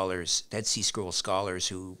Scroll scholars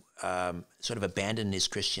who sort of abandoned his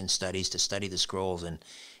Christian studies to study the scrolls, and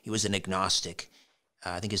he was an agnostic.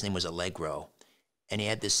 I think his name was Allegro. And he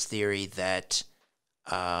had this theory that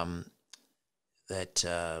the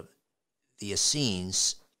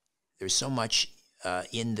Essenes, there's so much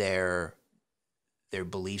in their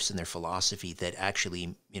beliefs and their philosophy that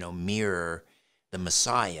actually mirror the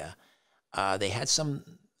Messiah. They had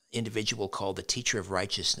some individual called the Teacher of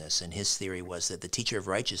Righteousness, and his theory was that the Teacher of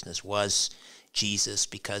Righteousness was Jesus,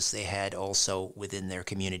 because they had also within their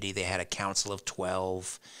community, they had a Council of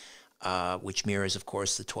 12, which mirrors, of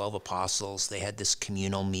course, the 12 apostles. They had this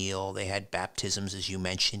communal meal. They had baptisms, as you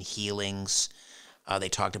mentioned, healings. They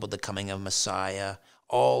talked about the coming of Messiah,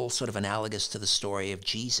 all sort of analogous to the story of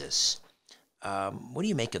Jesus. What do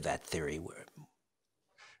you make of that theory?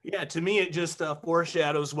 Yeah, to me, it just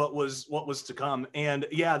foreshadows what was to come. And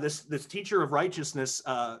yeah, this Teacher of Righteousness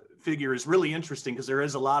figure is really interesting because there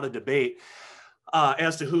is a lot of debate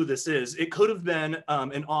as to who this is. It could have been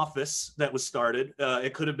an office that was started.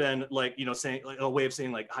 It could have been saying like a way of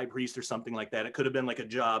saying like high priest or something like that. It could have been like a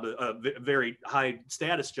job, a very high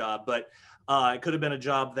status job. But It could have been a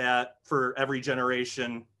job that for every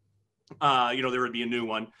generation, there would be a new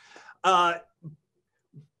one.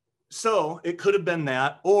 So it could have been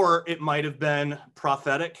that, or it might have been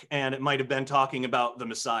prophetic, and it might have been talking about the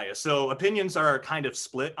Messiah. So opinions are kind of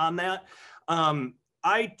split on that.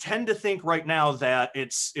 I tend to think right now that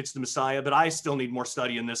it's the Messiah, but I still need more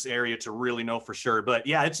study in this area to really know for sure. But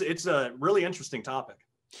yeah, it's a really interesting topic.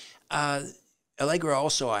 Allegra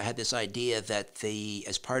also had this idea that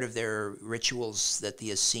as part of their rituals, that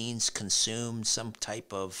the Essenes consumed some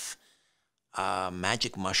type of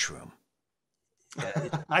magic mushroom.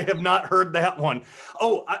 I have not heard that one.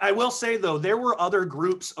 Oh, I will say, though, there were other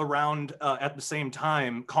groups around at the same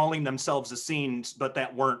time calling themselves Essenes, but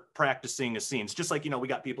that weren't practicing Essenes. Just like, we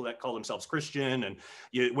got people that call themselves Christian, and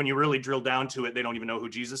when you really drill down to it, they don't even know who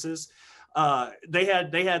Jesus is. They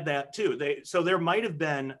had that too. So there might have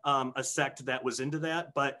been a sect that was into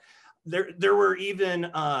that, but there were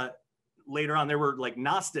even later on, there were like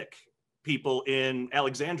Gnostic people in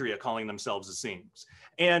Alexandria calling themselves Essenes.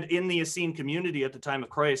 And in the Essene community at the time of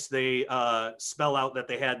Christ, they spell out that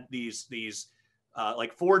they had these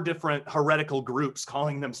like 4 different heretical groups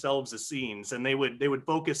calling themselves Essenes, and they would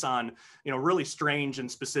focus on really strange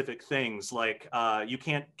and specific things, like you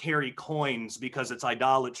can't carry coins because it's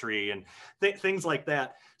idolatry, and things like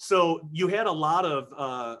that. So you had a lot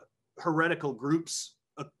of heretical groups,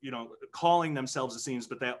 calling themselves Essenes,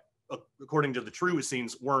 but that, according to the true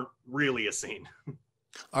Essenes, weren't really Essene.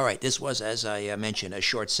 All right, this was, as I mentioned, a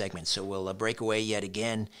short segment, so we'll break away yet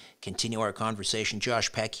again, continue our conversation.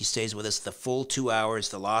 Josh Peck, he stays with us the full 2 hours,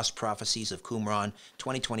 The Lost Prophecies of Qumran,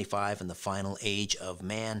 2025, and the Final Age of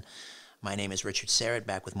Man. My name is Richard Syrett,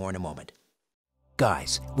 back with more in a moment.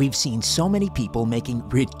 Guys, we've seen so many people making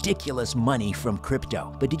ridiculous money from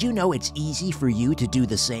crypto, but did you know it's easy for you to do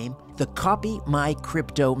the same? The Copy My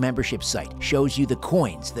Crypto membership site shows you the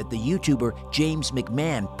coins that the YouTuber James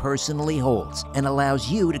McMahon personally holds and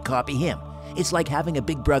allows you to copy him. It's like having a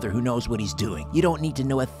big brother who knows what he's doing. You don't need to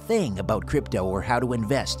know a thing about crypto or how to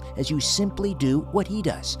invest, as you simply do what he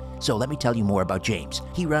does. So let me tell you more about James.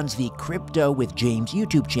 He runs the Crypto with James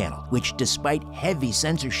YouTube channel, which, despite heavy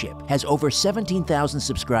censorship, has over 17,000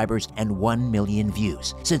 subscribers and 1 million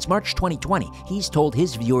views. Since March 2020, he's told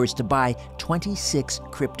his viewers to buy 26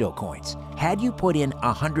 crypto coins. Had you put in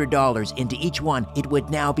 $100 into each one, it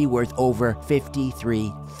would now be worth over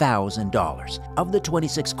 $53,000. Of the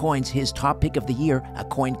 26 coins, his top pick of the year, a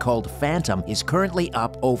coin called Phantom, is currently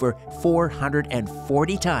up over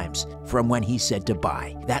 440 times from when he said to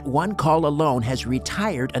buy. That one call alone has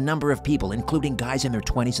retired a number of people, including guys in their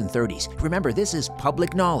 20s and 30s. Remember, this is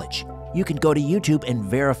public knowledge. You can go to YouTube and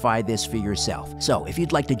verify this for yourself. So if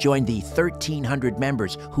you'd like to join the 1,300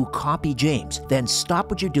 members who copy James, then stop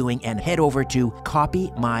what you're doing and head over to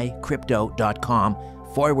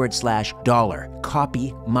copymycrypto.com/dollar.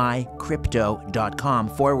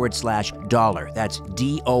 copymycrypto.com/dollar. That's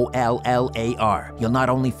DOLLAR. You'll not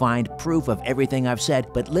only find proof of everything I've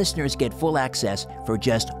said, but listeners get full access for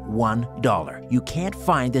just $1. You can't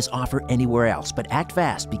find this offer anywhere else, but act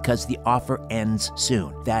fast because the offer ends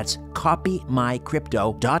soon. That's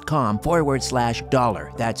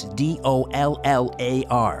copymycrypto.com/dollar. That's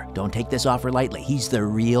DOLLAR. Don't take this offer lightly. He's the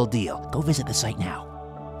real deal. Go visit the site now.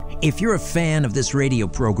 If you're a fan of this radio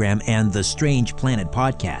program and the Strange Planet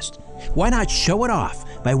podcast, why not show it off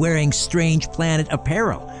by wearing Strange Planet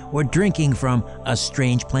apparel or drinking from a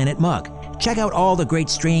Strange Planet mug? Check out all the great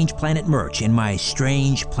Strange Planet merch in my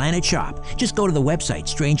Strange Planet shop. Just go to the website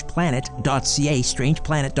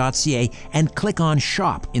strangeplanet.ca, and click on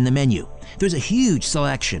Shop in the menu. There's a huge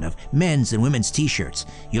selection of men's and women's t-shirts.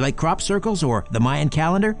 You like crop circles or the Mayan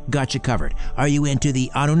calendar? Got you covered. Are you into the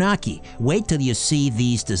Anunnaki? Wait till you see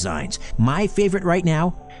these designs. My favorite right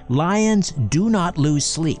now, lions do not lose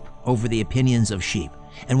sleep over the opinions of sheep.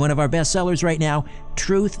 And one of our best sellers right now,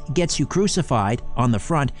 Truth Gets You Crucified on the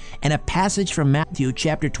front, and a passage from Matthew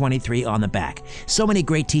chapter 23 on the back. So many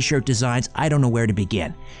great t-shirt designs, I don't know where to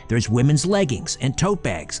begin. There's women's leggings and tote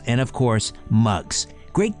bags, and of course, mugs.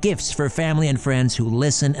 Great gifts for family and friends who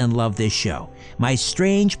listen and love this show. My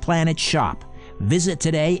Strange Planet shop. Visit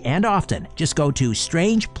today and often. Just go to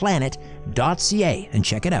strangeplanet.ca and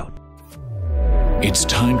check it out. It's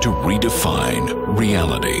time to redefine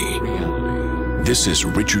reality. This is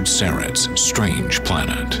Richard Syrett's Strange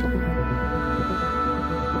Planet.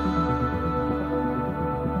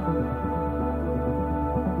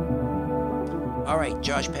 All right,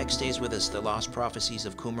 Josh Peck stays with us. The Lost Prophecies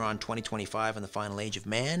of Qumran 2025 and the Final Age of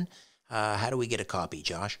Man. How do we get a copy,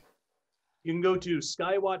 Josh? You can go to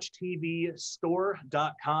SkyWatchTV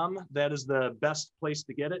store.com. That is the best place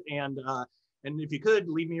to get it. And And if you could,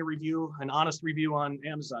 leave me a review, an honest review on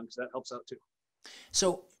Amazon, because that helps out too.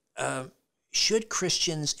 So, should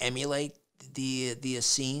Christians emulate the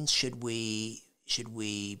Essenes? Should we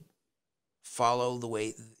follow the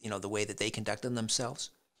way that they conducted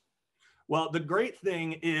themselves? Well, the great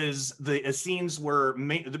thing is the Essenes were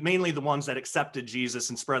mainly the ones that accepted Jesus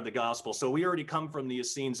and spread the gospel. So we already come from the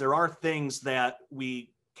Essenes. There are things that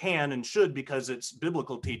we can and should because it's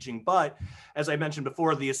biblical teaching. But as I mentioned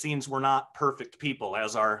before, the Essenes were not perfect people,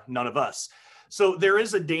 as are none of us. So there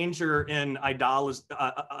is a danger in idolizing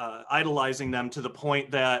them to the point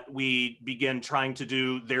that we begin trying to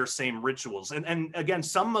do their same rituals. And again,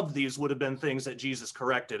 some of these would have been things that Jesus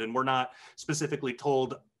corrected, and we're not specifically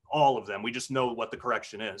told all of them. We just know what the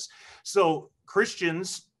correction is. So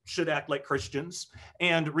Christians should act like Christians,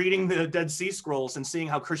 and reading the Dead Sea Scrolls and seeing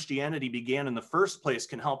how Christianity began in the first place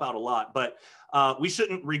can help out a lot. But we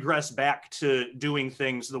shouldn't regress back to doing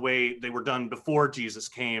things the way they were done before Jesus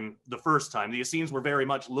came the first time. The Essenes were very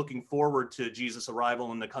much looking forward to Jesus'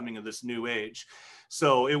 arrival and the coming of this new age.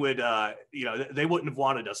 So it would, they wouldn't have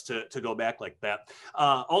wanted us to go back like that.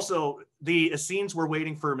 Also, the Essenes were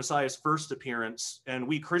waiting for Messiah's first appearance, and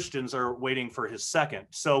we Christians are waiting for his second.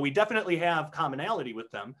 So we definitely have commonality with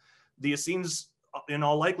them. The Essenes, in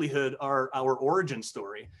all likelihood, are our origin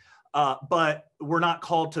story. But we're not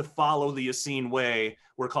called to follow the Essene way.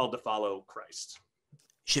 We're called to follow Christ.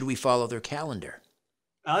 Should we follow their calendar?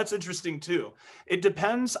 That's interesting too. It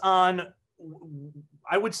depends on,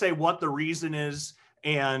 I would say, what the reason is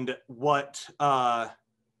and what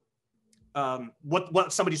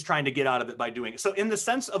somebody's trying to get out of it by doing it. So in the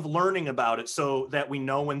sense of learning about it so that we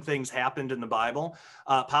know when things happened in the Bible,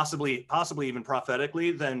 possibly even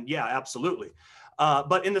prophetically, then yeah, absolutely.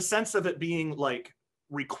 But in the sense of it being like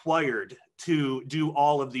required to do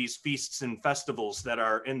all of these feasts and festivals that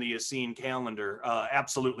are in the Essene calendar,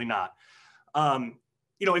 absolutely not.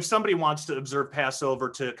 If somebody wants to observe Passover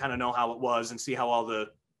to kind of know how it was and see how all the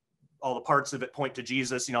parts of it point to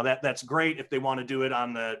Jesus, that's great. If they want to do it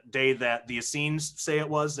on the day that the Essenes say it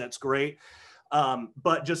was, that's great.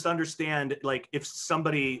 But just understand, like, if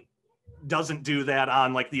somebody doesn't do that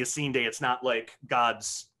on like the Essene day, it's not like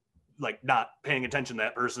God's like not paying attention to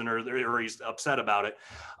that person or he's upset about it.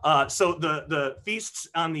 So the feasts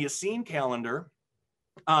on the Essene calendar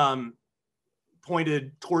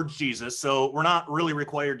pointed towards Jesus. So we're not really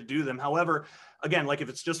required to do them. However, again, like if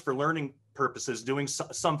it's just for learning purposes, doing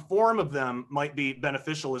some form of them might be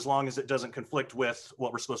beneficial as long as it doesn't conflict with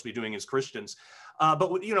what we're supposed to be doing as Christians.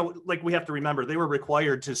 But like we have to remember, they were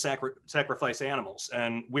required to sacrifice animals,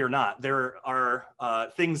 and we're not. There are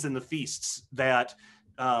things in the feasts that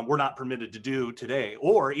we're not permitted to do today,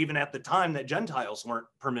 or even at the time that Gentiles weren't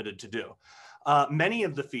permitted to do. Many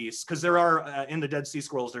of the feasts, because there are in the Dead Sea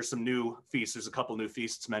Scrolls, there's some new feasts. There's a couple new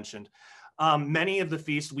feasts mentioned. Many of the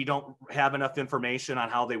feasts, we don't have enough information on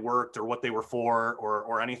how they worked or what they were for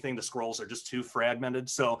or anything. The scrolls are just too fragmented.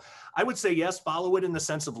 So I would say, yes, follow it in the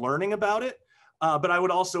sense of learning about it. But I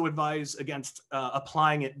would also advise against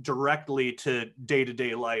applying it directly to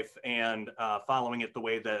day-to-day life and following it the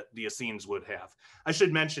way that the Essenes would have. I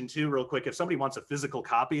should mention too, real quick, if somebody wants a physical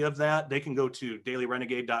copy of that, they can go to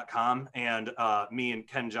dailyrenegade.com, and me and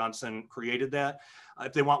Ken Johnson created that.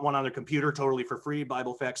 If they want one on their computer, totally for free,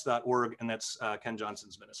 biblefacts.org, and that's Ken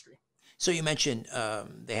Johnson's ministry. So you mentioned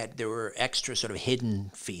there were extra sort of hidden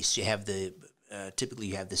feasts. You have typically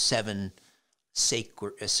you have the 7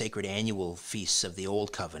 sacred annual feasts of the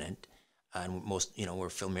Old Covenant, and most we're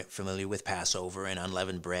familiar with Passover and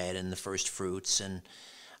unleavened bread and the first fruits and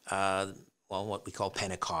what we call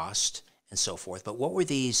Pentecost and so forth. But what were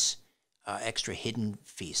these extra hidden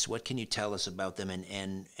feasts? What can you tell us about them,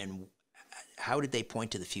 and how did they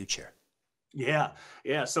point to the future? Yeah.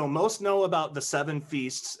 So most know about the 7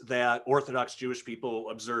 feasts that Orthodox Jewish people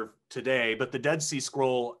observe today, but the Dead Sea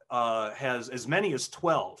Scroll has as many as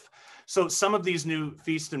 12. So some of these new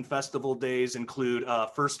feast and festival days include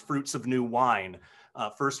first fruits of new wine,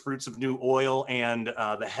 first fruits of new oil, and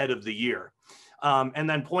the head of the year. And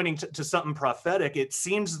then pointing to something prophetic, it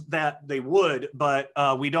seems that they would, but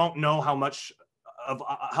we don't know how much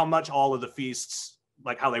all of the feasts,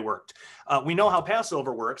 like how they worked. We know how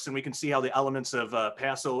Passover works, and we can see how the elements of the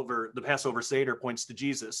Passover Seder points to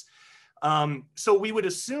Jesus. So we would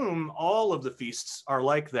assume all of the feasts are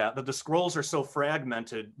like that, but the scrolls are so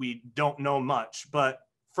fragmented, we don't know much. But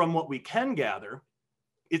from what we can gather,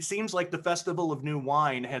 it seems like the Festival of New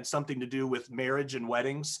Wine had something to do with marriage and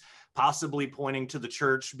weddings, possibly pointing to the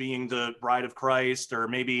church being the bride of Christ, or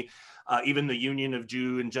maybe even the union of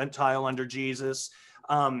Jew and Gentile under Jesus.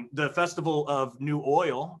 The Festival of New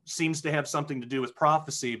Oil seems to have something to do with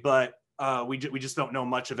prophecy, but we just don't know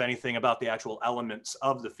much of anything about the actual elements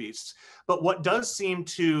of the feasts. But what does seem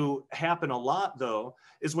to happen a lot, though,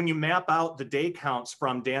 is when you map out the day counts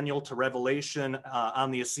from Daniel to Revelation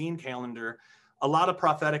on the Essene calendar, a lot of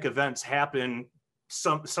prophetic events happen.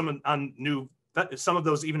 Some of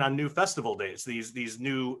those even on new festival days, these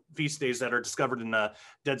new feast days that are discovered in the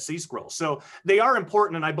Dead Sea Scrolls. So they are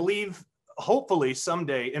important, and I believe, hopefully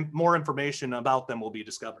someday, more information about them will be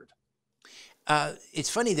discovered. It's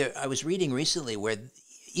funny that I was reading recently where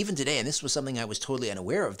even today, and this was something I was totally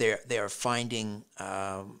unaware of, they are finding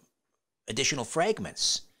additional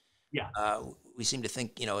fragments. Yeah. We seem to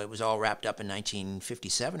think, it was all wrapped up in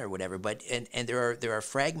 1957 or whatever, but and there are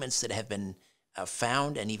fragments that have been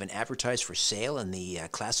found and even advertised for sale in the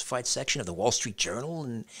classified section of the Wall Street Journal,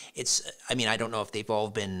 and I don't know if they've all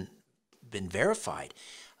been verified,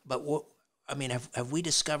 but have we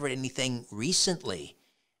discovered anything recently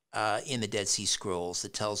in the Dead Sea Scrolls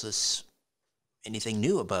that tells us anything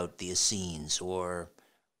new about the Essenes or,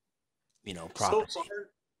 prophecy?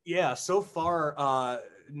 So far,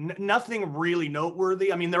 nothing really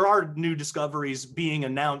noteworthy. I mean, there are new discoveries being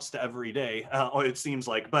announced every day, it seems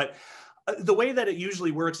like, but the way that it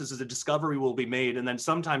usually works is a discovery will be made, and then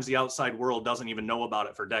sometimes the outside world doesn't even know about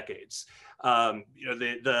it for decades.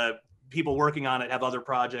 The people working on it have other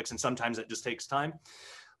projects, and sometimes it just takes time.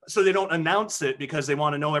 So they don't announce it because they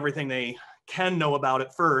want to know everything they can know about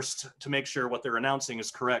it first to make sure what they're announcing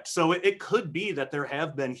is correct. So it could be that there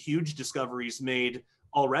have been huge discoveries made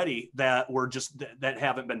already that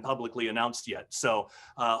haven't been publicly announced yet. So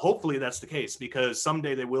hopefully that's the case, because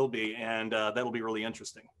someday they will be, and that'll be really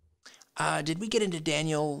interesting. Did we get into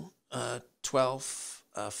Daniel 12,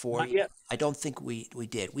 4? Not yet. I don't think we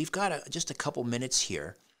did. We've got just a couple minutes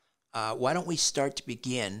here. Why don't we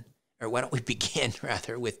begin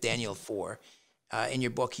rather with Daniel 4? In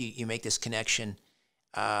your book, you make this connection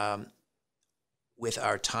with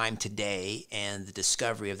our time today and the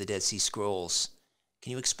discovery of the Dead Sea Scrolls.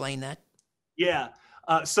 Can you explain that? Yeah.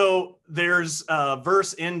 So there's a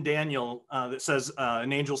verse in Daniel that says,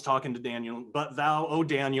 an angel's talking to Daniel, "But thou, O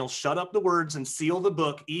Daniel, shut up the words and seal the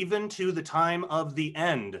book, even to the time of the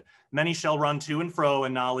end. Many shall run to and fro,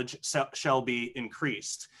 and knowledge shall be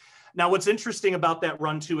increased." Now, what's interesting about that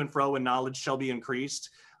run to and fro and knowledge shall be increased,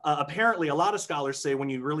 apparently a lot of scholars say when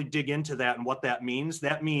you really dig into that and what that means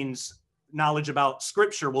knowledge about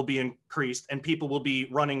scripture will be increased, and people will be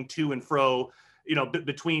running to and fro,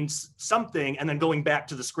 between something and then going back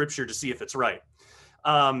to the scripture to see if it's right.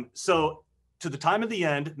 So to the time of the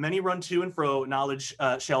end, many run to and fro, knowledge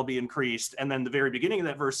shall be increased. And then the very beginning of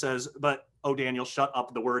that verse says, "But, O Daniel, shut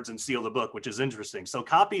up the words and seal the book," which is interesting. So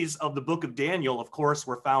copies of the book of Daniel, of course,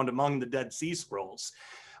 were found among the Dead Sea Scrolls.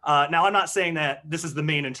 Now, I'm not saying that this is the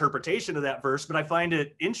main interpretation of that verse, but I find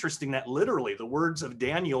it interesting that literally the words of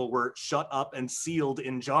Daniel were shut up and sealed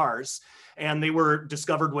in jars, and they were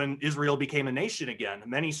discovered when Israel became a nation again.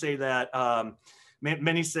 Many say that,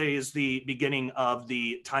 many say is the beginning of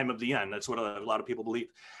the time of the end. That's what a lot of people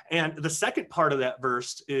believe. And the second part of that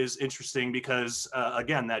verse is interesting because,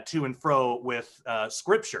 again, that to and fro with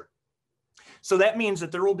scripture. So that means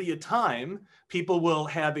that there will be a time people will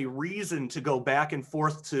have a reason to go back and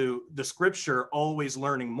forth to the scripture, always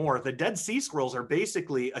learning more. The Dead Sea Scrolls are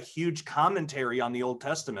basically a huge commentary on the Old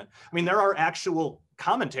Testament. I mean, there are actual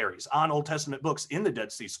commentaries on Old Testament books in the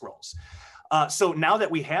Dead Sea Scrolls. So now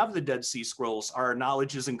that we have the Dead Sea Scrolls, our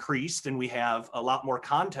knowledge is increased, and we have a lot more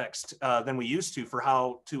context than we used to for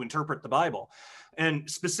how to interpret the Bible. And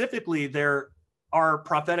specifically, there are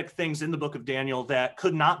prophetic things in the book of Daniel that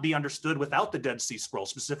could not be understood without the Dead Sea Scrolls,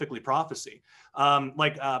 specifically prophecy.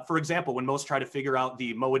 For example, when most try to figure out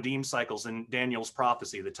the Moedim cycles in Daniel's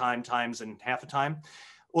prophecy, the time, times, and half a time,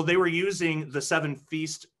 well, they were using the seven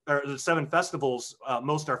festivals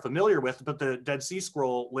most are familiar with, but the Dead Sea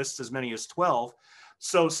Scroll lists as many as 12.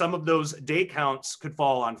 So some of those day counts could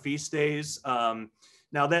fall on feast days.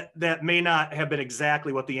 Now, that may not have been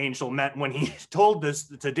exactly what the angel meant when he told this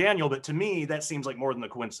to Daniel, but to me, that seems like more than a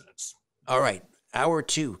coincidence. All right. Hour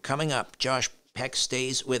 2 coming up. Josh Peck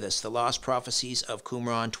stays with us. The Lost Prophecies of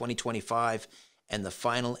Qumran 2025 and the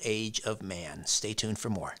Final Age of Man. Stay tuned for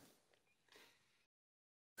more.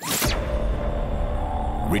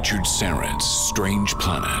 Richard Syrett's Strange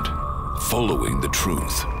Planet. Following the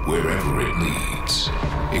truth wherever it leads.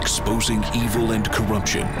 Exposing evil and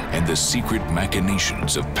corruption and the secret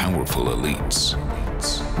machinations of powerful elites.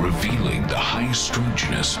 Revealing the high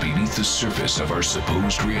strangeness beneath the surface of our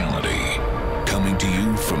supposed reality. Coming to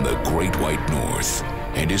you from the Great White North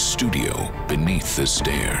and his studio beneath the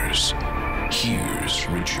stairs. Here's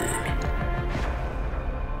Richard.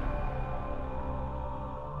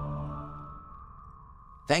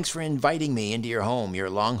 Thanks for inviting me into your home, your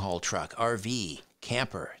long-haul truck, RV,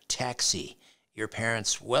 camper, taxi, your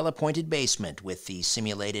parents' well-appointed basement with the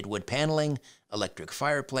simulated wood paneling, electric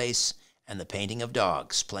fireplace, and the painting of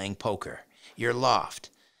dogs playing poker, your loft,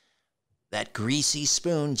 that greasy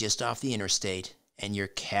spoon just off the interstate, and your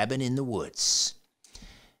cabin in the woods.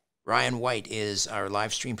 Ryan White is our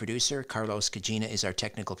live stream producer. Carlos Cagina is our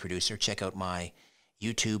technical producer. Check out my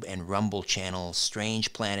YouTube and Rumble channel,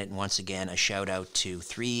 Strange Planet. And once again, a shout out to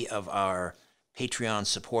 3 of our Patreon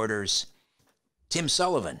supporters, Tim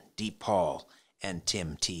Sullivan, Deep Paul, and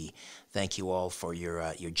Tim T. Thank you all for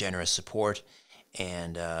your generous support,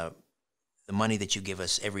 and the money that you give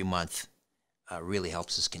us every month really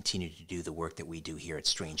helps us continue to do the work that we do here at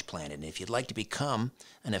Strange Planet. And if you'd like to become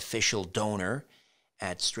an official donor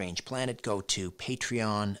at Strange Planet, go to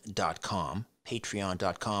patreon.com,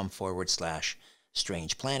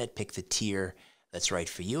 patreon.com/Strange Planet. Pick the tier that's right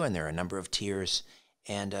for you, and there are a number of tiers.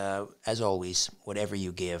 And as always, whatever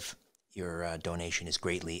you give, your donation is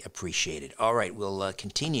greatly appreciated. All right, we'll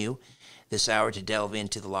continue this hour to delve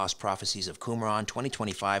into the lost prophecies of Qumran,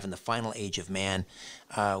 2025, and the final age of man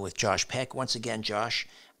with Josh Peck. Once again, Josh,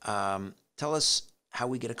 tell us how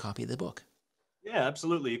we get a copy of the book. Yeah,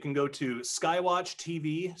 absolutely. You can go to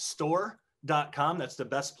SkyWatchTV That's the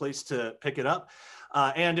best place to pick it up.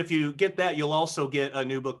 And if you get that, you'll also get a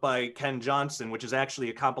new book by Ken Johnson, which is actually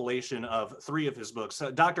a compilation of 3 of his books.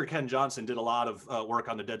 Dr. Ken Johnson did a lot of work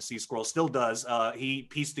on the Dead Sea Scrolls, still does. He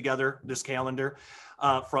pieced together this calendar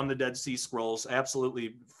from the Dead Sea Scrolls.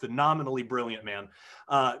 Absolutely phenomenally brilliant man.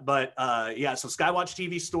 Yeah, so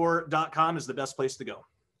SkyWatchTVstore.com is the best place to go.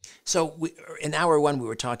 So in hour 1, we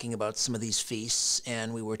were talking about some of these feasts,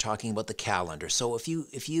 and we were talking about the calendar. So if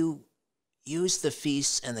you use the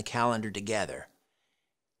feasts and the calendar together,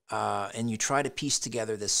 and you try to piece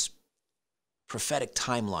together this prophetic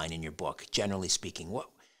timeline in your book, generally speaking, what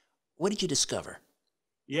did you discover?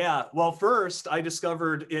 Yeah, well, first I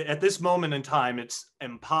discovered at this moment in time, it's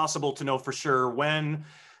impossible to know for sure when,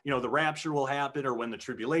 the rapture will happen or when the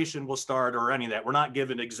tribulation will start or any of that. We're not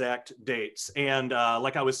given exact dates. And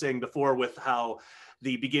like I was saying before, with how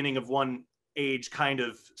the beginning of one age kind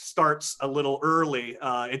of starts a little early,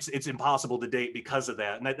 it's impossible to date because of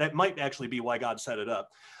that. And that might actually be why God set it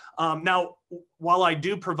up. Now, while I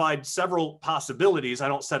do provide several possibilities, I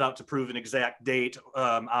don't set out to prove an exact date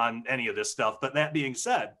on any of this stuff. But that being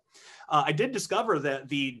said, I did discover that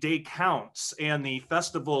the day counts and the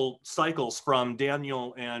festival cycles from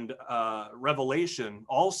Daniel and Revelation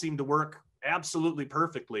all seem to work absolutely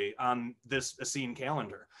perfectly on this Essene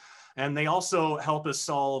calendar. And they also help us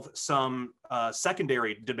solve some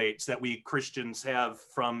secondary debates that we Christians have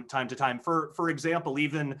from time to time. For example,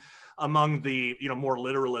 even among the more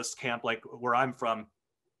literalist camp, like where I'm from,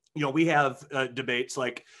 we have debates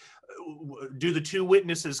like, do the 2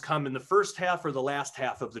 witnesses come in the first half or the last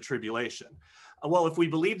half of the tribulation? Well, if we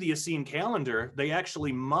believe the Essene calendar, they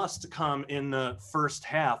actually must come in the first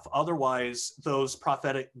half. Otherwise, those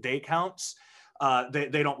prophetic day counts,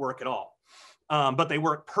 they don't work at all. But they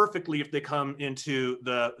work perfectly if they come into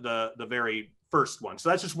the very first one. So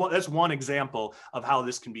that's one example of how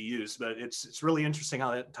this can be used. But it's really interesting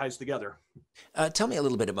how that ties together. Tell me a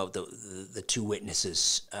little bit about the 2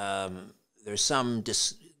 witnesses. There's some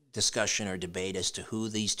discussion or debate as to who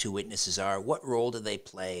these 2 witnesses are. What role do they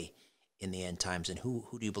play in the end times, and who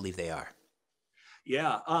do you believe they are?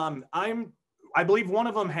 Yeah, I believe one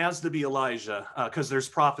of them has to be Elijah, because there's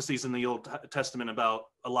prophecies in the Old Testament about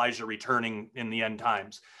Elijah returning in the end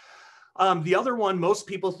times. The other one, most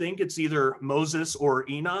people think it's either Moses or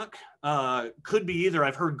Enoch. Could be either.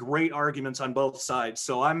 I've heard great arguments on both sides,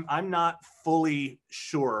 so I'm not fully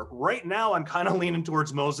sure. Right now, I'm kind of leaning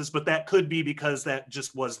towards Moses, but that could be because that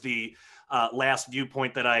just was the last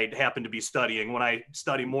viewpoint that I happen to be studying. When I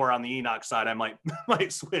study more on the Enoch side, I might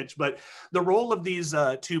switch. But the role of these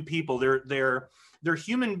 2 people, they're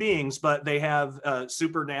human beings, but they have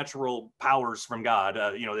supernatural powers from God.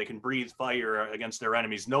 They can breathe fire against their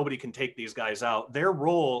enemies. Nobody can take these guys out. Their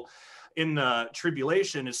role in the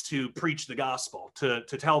tribulation is to preach the gospel, to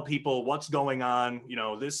tell people what's going on.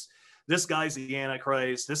 This guy's the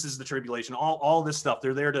Antichrist. This is the tribulation. All this stuff.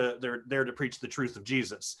 They're there to preach the truth of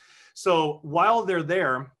Jesus. So while they're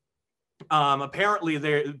there, apparently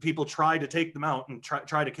people try to take them out and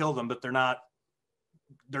try to kill them, but they're not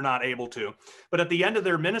able to. But at the end of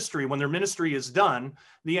their ministry, when their ministry is done,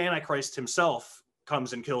 the Antichrist himself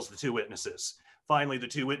comes and kills the 2 witnesses. Finally, the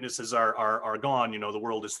 2 witnesses are gone. The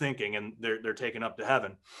world is thinking, and they're taken up to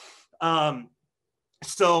heaven. And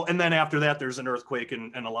then after that, there's an earthquake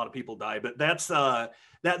and a lot of people die. But that's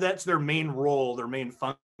their main role, their main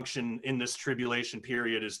function in this tribulation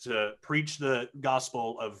period is to preach the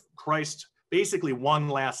gospel of Christ basically one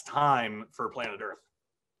last time for planet Earth.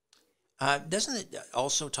 Doesn't it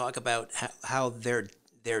also talk about how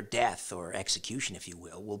their death or execution, if you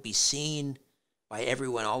will be seen by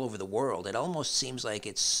everyone all over the world? It almost seems like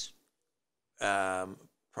it's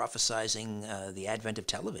prophesizing the advent of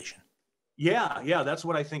television. Yeah, that's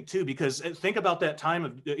what I think too, because think about that time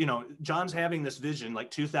of, John's having this vision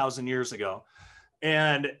like 2,000 years ago,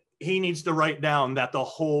 and he needs to write down that the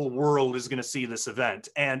whole world is going to see this event.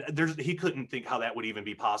 And he couldn't think how that would even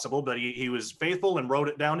be possible, but he was faithful and wrote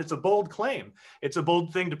it down. It's a bold claim. It's a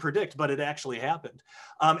bold thing to predict, but it actually happened.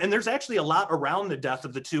 And there's actually a lot around the death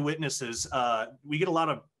of the two witnesses. We get a lot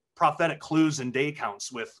of prophetic clues and day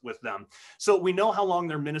counts with them. So we know how long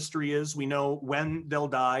their ministry is. We know when they'll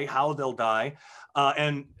die, how they'll die.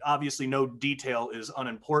 And obviously no detail is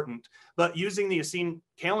unimportant. But using the Essene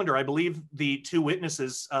calendar, I believe the two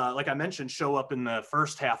witnesses, like I mentioned, show up in the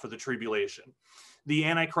first half of the tribulation. The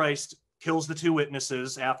Antichrist kills the two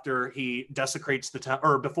witnesses after he desecrates the temple,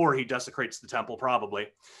 or before he desecrates the temple, probably.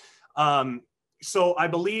 So I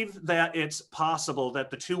believe that it's possible that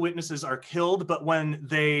the two witnesses are killed, but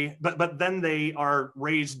then they are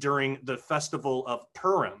raised during the festival of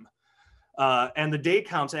Purim. And the day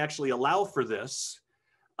counts actually allow for this.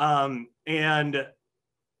 And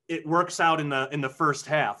it works out in the first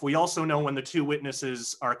half. We also know when the two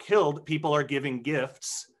witnesses are killed, people are giving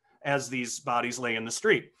gifts as these bodies lay in the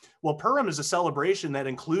street. Well, Purim is a celebration that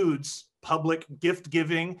includes public gift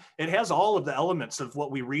giving. It has all of the elements of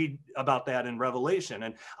what we read about that in Revelation.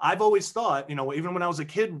 And I've always thought, even when I was a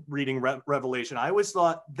kid reading Revelation, I always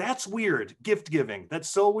thought, that's weird, gift giving. That's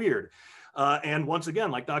so weird. And once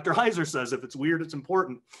again, like Dr. Heiser says, if it's weird, it's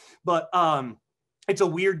important. But it's a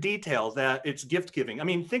weird detail that it's gift giving. I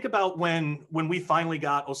mean, think about when we finally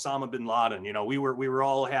got Osama bin Laden, we were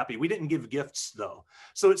all happy. We didn't give gifts though.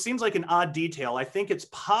 So it seems like an odd detail. I think it's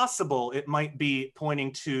possible it might be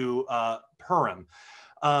pointing to Purim.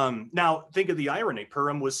 Now think of the irony.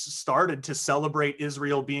 Purim was started to celebrate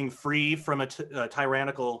Israel being free from a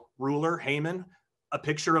tyrannical ruler, Haman, a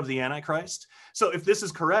picture of the Antichrist. So if this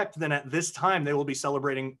is correct, then at this time they will be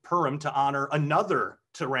celebrating Purim to honor another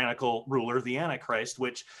tyrannical ruler, the Antichrist,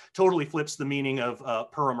 which totally flips the meaning of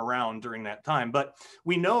Purim around during that time. But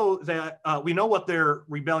we know that we know what their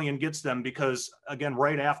rebellion gets them, because again,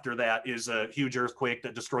 right after that is a huge earthquake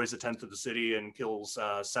that destroys a tenth of the city and kills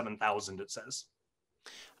 7,000, it says.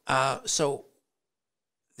 So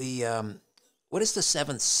the what is the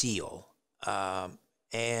seventh seal?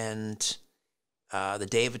 And the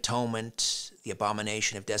Day of Atonement, the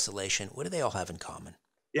Abomination of Desolation, what do they all have in common?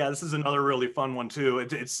 Yeah, this is another really fun one too.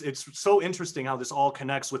 It's so interesting how this all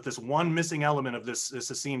connects with this one missing element of this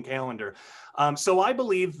Essene calendar. So I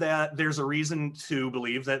believe that there's a reason to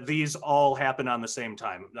believe that these all happen on the same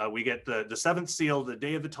time. We get the seventh seal, the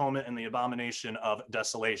Day of Atonement, and the Abomination of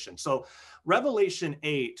Desolation. So Revelation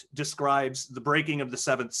 8 describes the breaking of the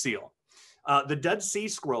seventh seal. The Dead Sea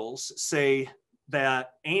Scrolls say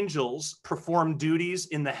that angels perform duties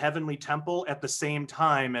in the heavenly temple at the same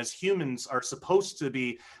time as humans are supposed to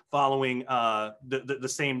be following the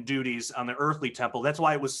same duties on the earthly temple. That's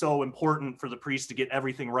why it was so important for the priest to get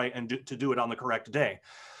everything right and to do it on the correct day.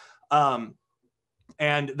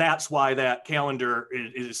 And that's why that calendar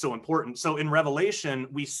is so important. So in Revelation,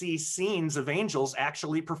 we see scenes of angels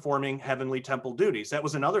actually performing heavenly temple duties. That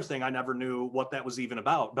was another thing I never knew what that was even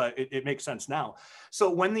about, but it makes sense now. So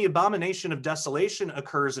when the Abomination of Desolation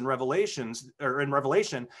occurs in Revelation,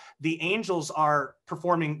 the angels are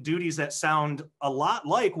performing duties that sound a lot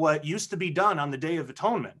like what used to be done on the Day of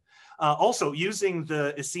Atonement. Also, using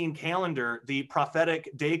the Essene calendar, the prophetic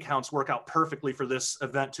day counts work out perfectly for this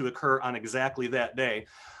event to occur on exactly that day.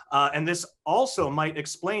 And this also might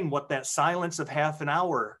explain what that silence of half an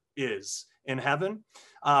hour is in heaven.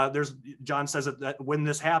 John says that when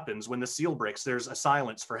this happens, when the seal breaks, there's a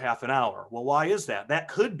silence for half an hour. Well, why is that? That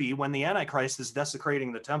could be when the Antichrist is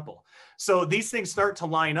desecrating the temple. So these things start to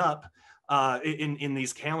line up in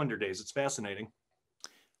these calendar days. It's fascinating.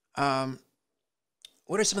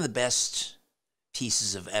 What are some of the best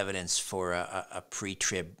pieces of evidence for a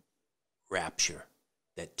pre-trib rapture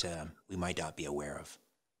that we might not be aware of?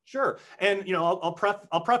 Sure, and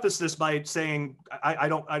I'll preface this by saying I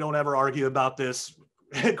don't ever argue about this.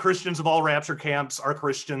 Christians of all rapture camps are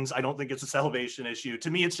Christians. I don't think it's a salvation issue.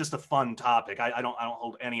 To me, it's just a fun topic. I don't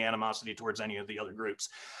hold any animosity towards any of the other groups.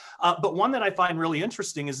 But one that I find really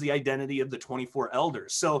interesting is the identity of the 24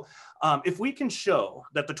 elders. So if we can show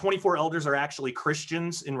that the 24 elders are actually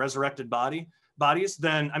Christians in resurrected bodies,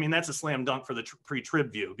 then, I mean, that's a slam dunk for the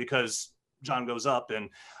pre-trib view, because John goes up and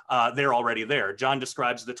they're already there. John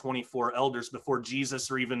describes the 24 elders before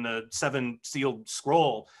Jesus or even the 7 sealed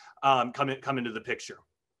scroll come into the picture.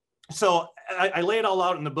 So I lay it all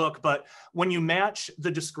out in the book, but when you match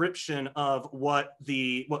the description of what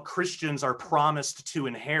Christians are promised to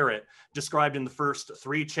inherit, described in the first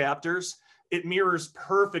 3 chapters, it mirrors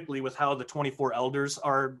perfectly with how the 24 elders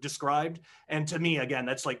are described. And to me, again,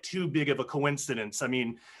 that's like too big of a coincidence. I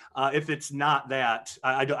mean, if it's not that,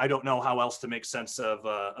 I don't know how else to make sense of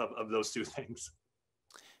those 2 things.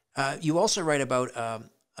 You also write about a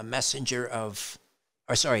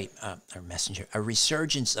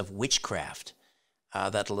resurgence of witchcraft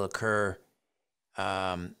that'll occur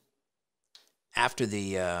after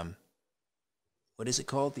the, what is it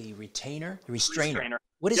called? The restrainer?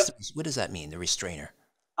 What does that mean, the restrainer?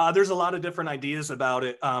 There's a lot of different ideas about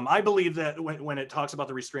it. I believe that when it talks about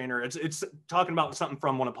the restrainer, it's talking about something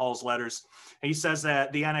from one of Paul's letters. He says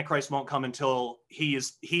that the Antichrist won't come until he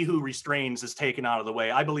who restrains is taken out of the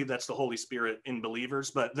way. I believe that's the Holy Spirit in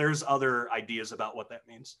believers, but there's other ideas about what that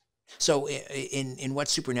means. So in what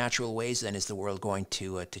supernatural ways then is the world going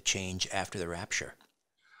to change after the rapture?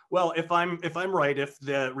 Well, if I'm right, if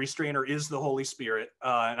the restrainer is the Holy Spirit,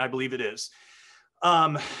 and I believe it is,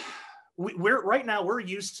 we're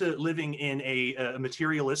used to living in a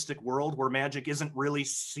materialistic world where magic isn't really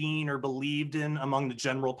seen or believed in among the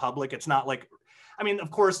general public. It's not like, I mean,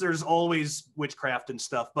 of course, there's always witchcraft and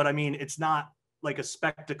stuff, but I mean, it's not like a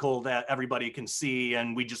spectacle that everybody can see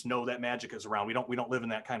and we just know that magic is around. We don't live in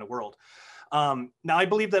that kind of world. Now, I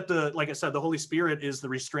believe that like I said, the Holy Spirit is the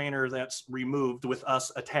restrainer that's removed with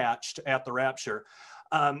us attached at the rapture.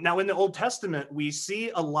 Now, in the Old Testament, we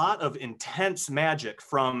see a lot of intense magic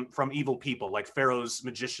from evil people, like Pharaoh's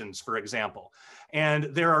magicians, for example. And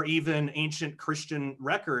there are even ancient Christian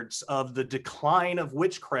records of the decline of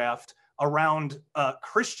witchcraft around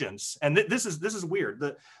Christians. And this is weird.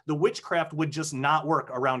 The witchcraft would just not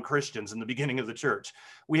work around Christians in the beginning of the church.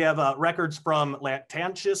 We have records from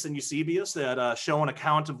Lactantius and Eusebius that show an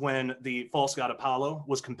account of when the false god Apollo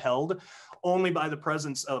was compelled only by the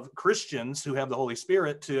presence of Christians who have the Holy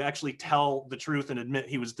Spirit to actually tell the truth and admit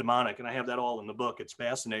he was demonic. And I have that all in the book. It's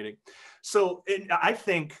fascinating. So I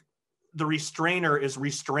think the restrainer is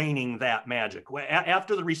restraining that magic.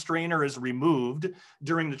 After the restrainer is removed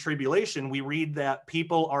during the tribulation, we read that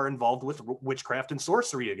people are involved with witchcraft and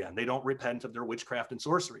sorcery again. They don't repent of their witchcraft and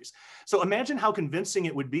sorceries. So imagine how convincing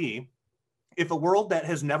it would be if a world that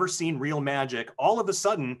has never seen real magic all of a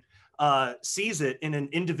sudden sees it in an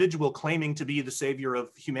individual claiming to be the savior of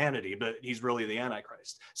humanity, but he's really the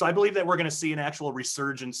Antichrist. So I believe that we're going to see an actual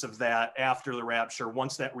resurgence of that after the rapture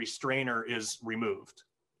once that restrainer is removed.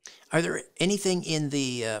 Are there anything in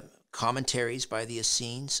the commentaries by the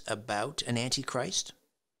Essenes about an Antichrist?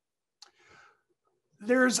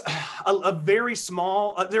 There's a very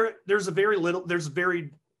small, there's very little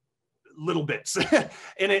bits.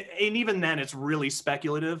 and even then it's really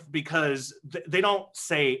speculative because they don't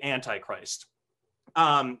say Antichrist.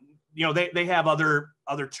 They have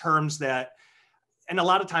other terms that, and a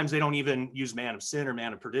lot of times they don't even use man of sin or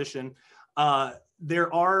man of perdition.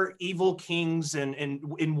 There are evil kings and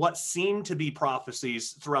in what seem to be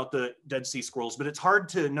prophecies throughout the Dead Sea Scrolls, but it's hard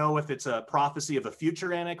to know if it's a prophecy of a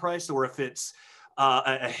future Antichrist or if it's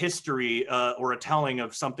a history or a telling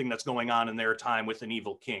of something that's going on in their time with an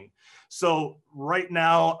evil king. So right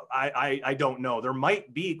now, I don't know. There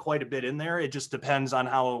might be quite a bit in there. It just depends on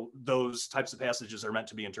how those types of passages are meant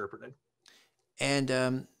to be interpreted.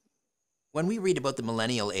 And when we read about the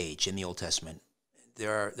millennial age in the Old Testament,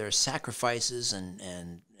 there are sacrifices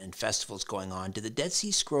and festivals going on. Do the Dead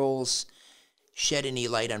Sea Scrolls shed any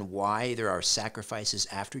light on why there are sacrifices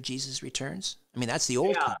after Jesus returns? I mean, that's the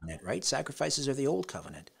old covenant, right? Sacrifices are the old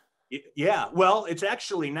covenant. Yeah, well, it's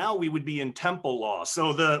actually now we would be in temple law.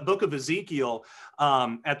 So the book of Ezekiel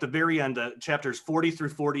at the very end, chapters 40 through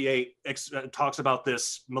 48, talks about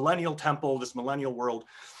this millennial temple, this millennial world.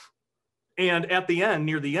 And at the end,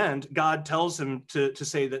 near the end, God tells him to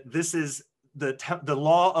say that this is the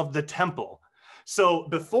law of the temple. So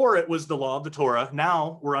before it was the law of the Torah,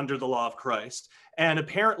 now we're under the law of Christ. And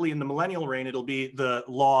apparently in the millennial reign, it'll be the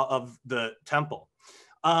law of the temple.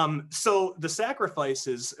 So the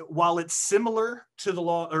sacrifices, while it's similar to the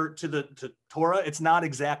law or to Torah, it's not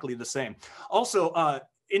exactly the same. Also,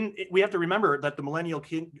 we have to remember that the millennial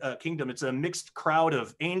kingdom, it's a mixed crowd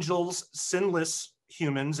of angels, sinless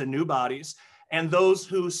humans in new bodies, and those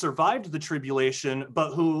who survived the tribulation,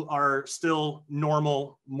 but who are still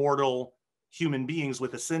normal, mortal human beings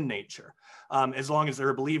with a sin nature. As long as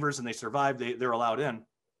they're believers and they survive, they're allowed in.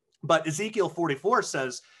 But Ezekiel 44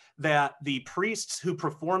 says that the priests who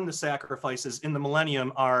perform the sacrifices in the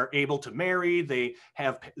millennium are able to marry. They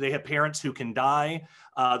have parents who can die.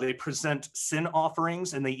 They present sin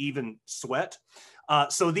offerings, and they even sweat.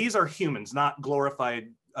 So these are humans, not glorified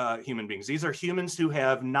human beings. These are humans who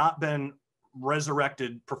have not been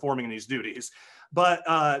resurrected performing these duties. But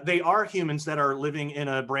they are humans that are living in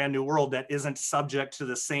a brand new world that isn't subject to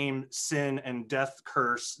the same sin and death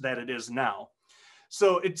curse that it is now.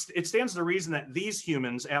 So it stands to reason that these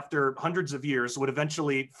humans, after hundreds of years, would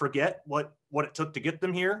eventually forget what it took to get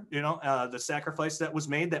them here, the sacrifice that was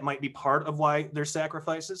made. That might be part of why there's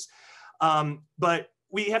sacrifices. But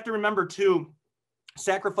we have to remember too,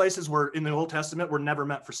 sacrifices were in the Old Testament were never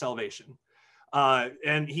meant for salvation.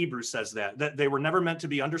 And Hebrews says that they were never meant to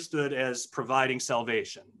be understood as providing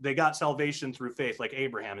salvation. They got salvation through faith, like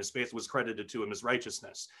Abraham. His faith was credited to him as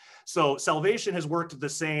righteousness. So salvation has worked the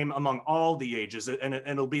same among all the ages, and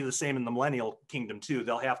it'll be the same in the millennial kingdom too.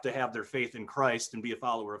 They'll have to have their faith in Christ and be a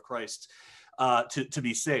follower of Christ to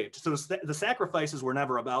be saved. So the sacrifices were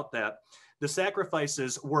never about that. The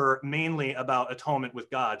sacrifices were mainly about atonement with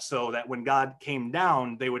God, so that when God came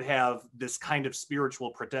down, they would have this kind of spiritual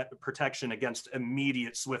protection against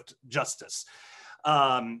immediate, swift justice.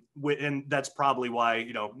 And that's probably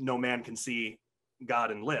why, no man can see God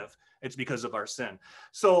and live. It's because of our sin.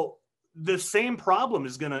 So the same problem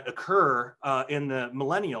is going to occur in the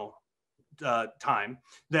millennial time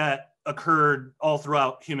that occurred all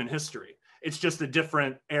throughout human history. It's just a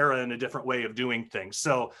different era and a different way of doing things.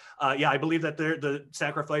 So yeah, I believe that the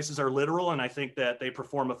sacrifices are literal, and I think that they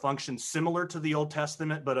perform a function similar to the Old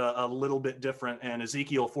Testament, but a little bit different. And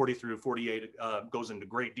Ezekiel 40 through 48 goes into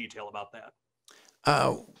great detail about that.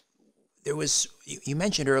 You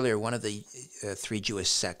mentioned earlier one of the three Jewish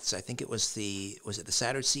sects. I think it was the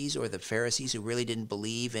Sadducees or the Pharisees who really didn't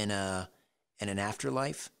believe in an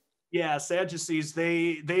afterlife. Yeah, Sadducees,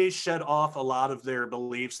 they shed off a lot of their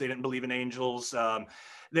beliefs. They didn't believe in angels.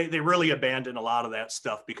 They really abandoned a lot of that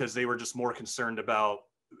stuff because they were just more concerned about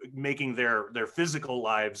making their physical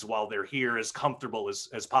lives while they're here as comfortable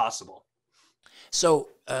as possible. So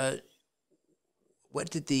what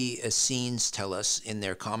did the Essenes tell us in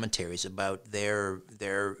their commentaries about their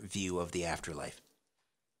view of the afterlife?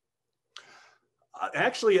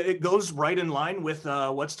 Actually, it goes right in line with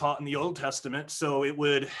what's taught in the Old Testament. So it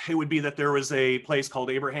would be that there was a place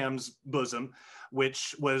called Abraham's bosom,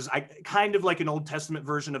 which was kind of like an Old Testament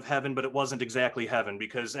version of heaven, but it wasn't exactly heaven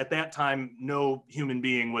because at that time, no human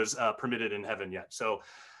being was permitted in heaven yet. So,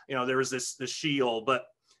 there was this Sheol, but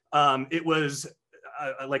it was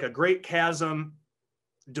like a great chasm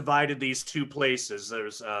divided these two places.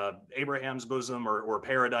 There's Abraham's bosom or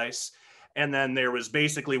paradise, and then there was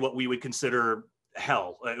basically what we would consider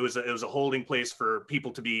hell. It was a holding place for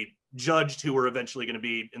people to be judged who were eventually going to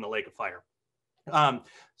be in the lake of fire.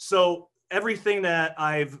 So everything that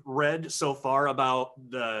I've read so far about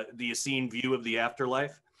the Essene view of the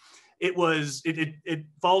afterlife, it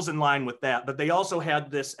falls in line with that. But they also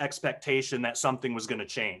had this expectation that something was going to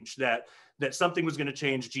change, that something was going to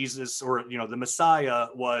change. Jesus, or the Messiah,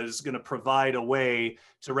 was going to provide a way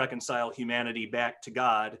to reconcile humanity back to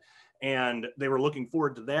God. And they were looking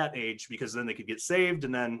forward to that age because then they could get saved,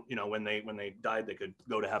 and then when they died, they could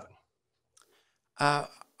go to heaven.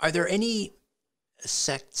 Are there any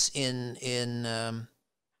sects in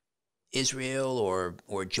Israel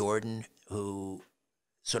or Jordan who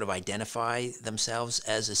sort of identify themselves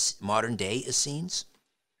as modern day Essenes?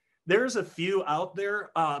 There's a few out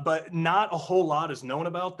there, but not a whole lot is known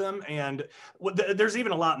about them. And there's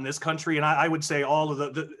even a lot in this country. And I would say all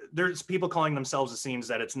of there's people calling themselves Essenes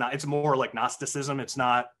that it's more like Gnosticism. It's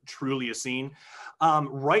not truly Essene.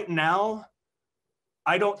 Right now,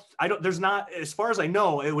 there's not, as far as I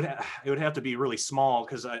know, it would have to be really small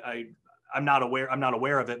because I'm not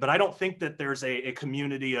aware of it, but I don't think that there's a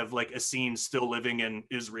community of like Essenes still living in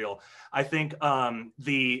Israel. I think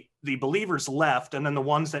the believers left, and then the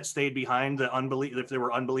ones that stayed behind, if there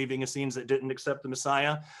were unbelieving Essenes that didn't accept the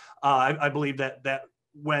Messiah, I believe that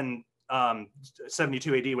when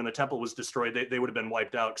 72 AD, when the temple was destroyed, they would have been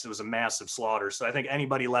wiped out because it was a massive slaughter. So I think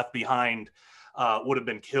anybody left behind would have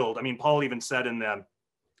been killed. I mean, Paul even said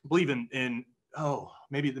maybe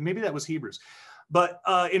that was Hebrews. But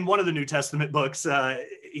in one of the New Testament books, the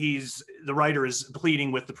writer is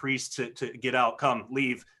pleading with the priests to get out, come,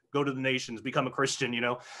 leave, go to the nations, become a Christian,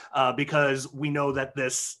 because we know that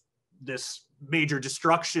this major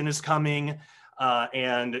destruction is coming,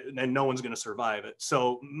 and no one's going to survive it.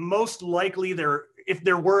 So most likely, if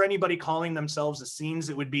there were anybody calling themselves Essenes,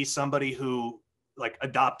 it would be somebody who like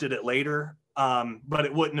adopted it later, but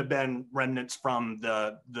it wouldn't have been remnants from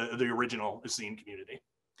the original Essene community.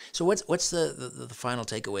 So what's the final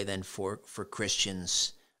takeaway then for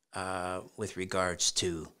Christians with regards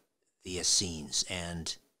to the Essenes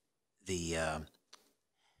and the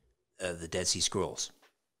Dead Sea Scrolls?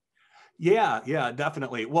 Yeah,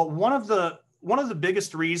 definitely. Well, one of the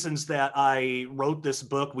biggest reasons that I wrote this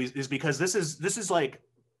book is because this is like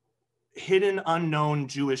hidden, unknown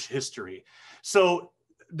Jewish history. So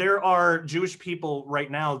there are Jewish people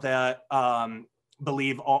right now that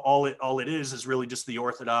believe all it is really just the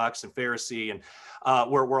Orthodox and Pharisee and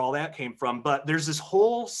where all that came from. But there's this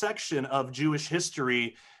whole section of Jewish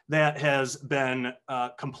history that has been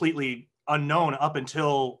completely unknown up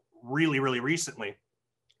until really, really recently.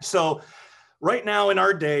 So right now in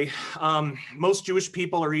our day, most Jewish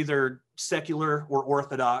people are either secular or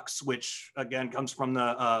Orthodox, which again comes from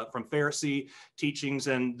from Pharisee teachings,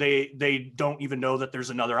 and they don't even know that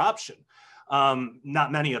there's another option.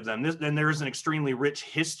 Not many of them. And there is an extremely rich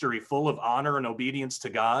history full of honor and obedience to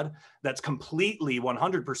God that's completely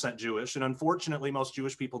 100% Jewish. And unfortunately, most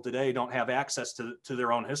Jewish people today don't have access to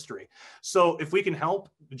their own history. So if we can help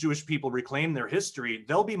Jewish people reclaim their history,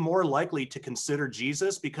 they'll be more likely to consider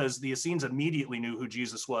Jesus, because the Essenes immediately knew who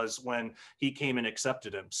Jesus was when he came and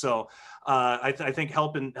accepted him. So I think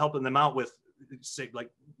helping them out with, say,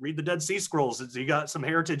 like, read the Dead Sea Scrolls. You got some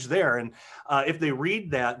heritage there, and if they read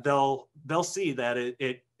that, they'll see that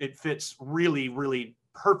it fits really, really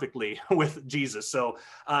perfectly with Jesus. So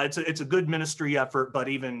it's a good ministry effort, but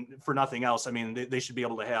even for nothing else, I mean, they should be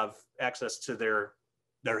able to have access to their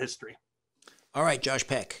history. All right, Josh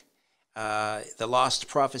Peck, The Lost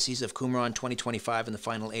Prophecies of Qumran 2025 and the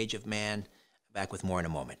Final Age of Man. Back with more in a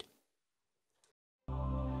moment.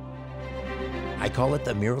 I call it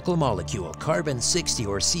the miracle molecule, carbon-60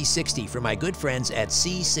 or C60, for my good friends at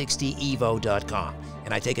C60evo.com.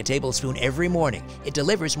 And I take a tablespoon every morning. It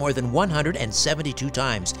delivers more than 172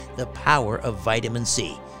 times the power of vitamin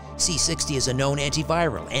C. C60 is a known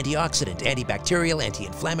antiviral, antioxidant, antibacterial,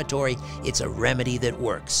 anti-inflammatory. It's a remedy that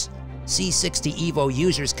works. C60 Evo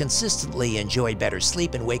users consistently enjoy better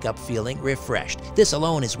sleep and wake up feeling refreshed. This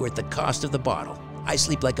alone is worth the cost of the bottle. I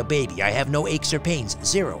sleep like a baby. I have no aches or pains,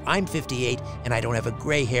 zero. I'm 58 and I don't have a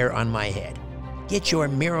gray hair on my head. Get your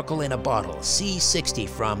miracle in a bottle, C60,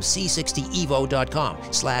 from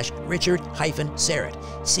c60evo.com/Richard-Syrett,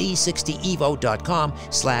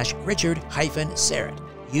 c60evo.com/Richard-Syrett.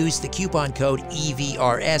 Use the coupon code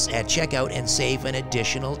EVRS at checkout and save an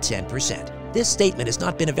additional 10%. This statement has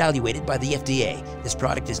not been evaluated by the FDA. This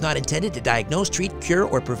product is not intended to diagnose, treat, cure,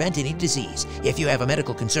 or prevent any disease. If you have a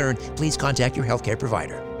medical concern, please contact your healthcare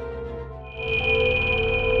provider.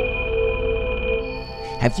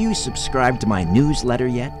 Have you subscribed to my newsletter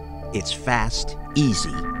yet? It's fast,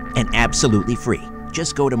 easy, and absolutely free.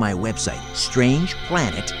 Just go to my website,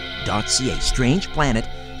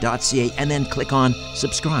 strangeplanet.ca, and then click on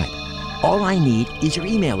subscribe. All I need is your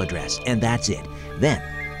email address, and that's it. Then,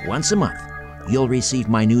 once a month, you'll receive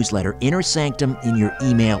my newsletter, Inner Sanctum, in your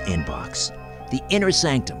email inbox. The Inner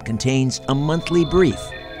Sanctum contains a monthly brief,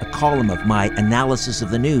 a column of my analysis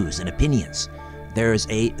of the news and opinions. There's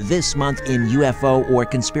a This Month in UFO or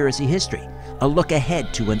Conspiracy History, a look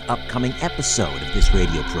ahead to an upcoming episode of this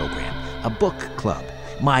radio program, a book club,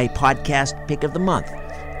 my podcast pick of the month,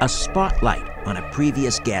 a spotlight on a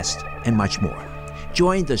previous guest, and much more.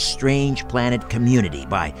 Join the Strange Planet community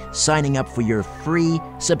by signing up for your free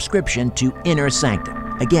subscription to Inner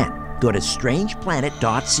Sanctum. Again, go to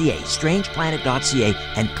strangeplanet.ca,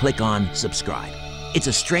 and click on subscribe. It's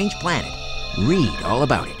a strange planet. Read all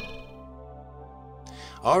about it.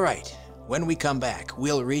 All right, when we come back,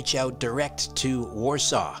 we'll reach out direct to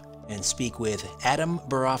Warsaw and speak with Adam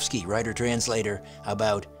Borowski, writer-translator,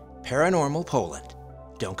 about Paranormal Poland.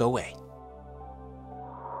 Don't go away.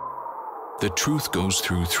 The truth goes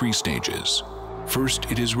through 3 stages.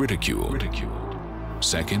 First, it is ridiculed.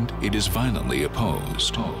 Second, it is violently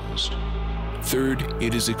opposed. Third,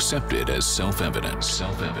 it is accepted as self-evident.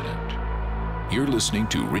 You're listening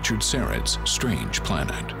to Richard Syrett's Strange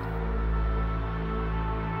Planet.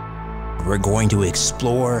 We're going to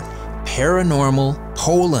explore Paranormal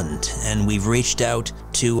Poland, and we've reached out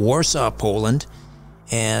to Warsaw, Poland.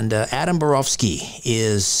 And Adam Borowski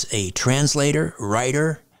is a translator,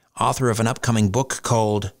 writer, author of an upcoming book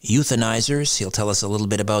called Euthanizers. He'll tell us a little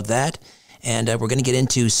bit about that. And we're going to get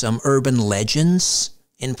into some urban legends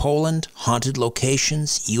in Poland, haunted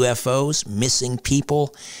locations, UFOs, missing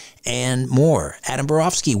people, and more. Adam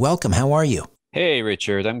Borowski, welcome. How are you? Hey,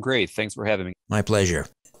 Richard. I'm great. Thanks for having me. My pleasure.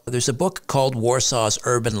 There's a book called Warsaw's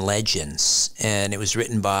Urban Legends, and it was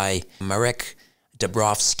written by Marek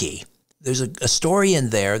Dabrowski. There's a story in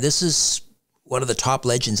there. This is one of the top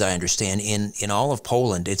legends, I understand, in all of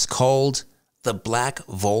Poland. It's called The Black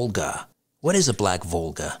Volga. What is a Black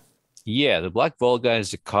Volga? Yeah, the Black Volga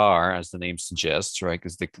is a car, as the name suggests, right?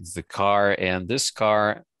 Because the car, and this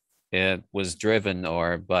car, it was driven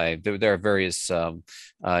or by there are various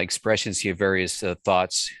expressions here, various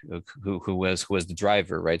thoughts. Who was the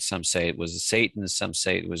driver, right? Some say it was Satan. Some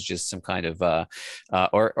say it was just some kind of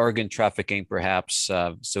organ trafficking, perhaps.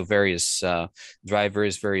 So various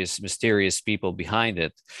drivers, various mysterious people behind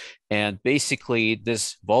it, and basically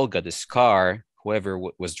this Volga, this car, whoever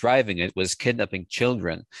was driving it was kidnapping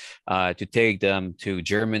children to take them to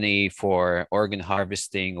Germany for organ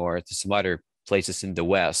harvesting or to some other places in the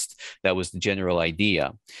West. That was the general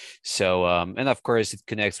idea. So, and of course, it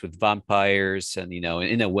connects with vampires and,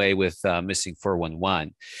 in a way with Missing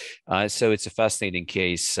 411. So it's a fascinating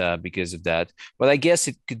case because of that. But I guess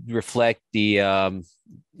it could reflect the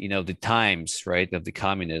times, right, of the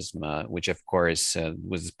communism, which of course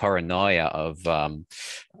was paranoia of,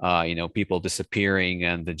 people disappearing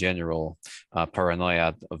and the general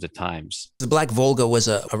paranoia of the times. The Black Volga was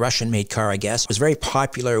a Russian-made car, I guess. It was very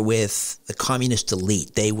popular with the communist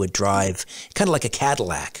elite. They would drive kind of like a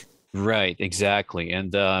Cadillac. Right, exactly.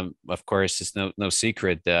 And of course, it's no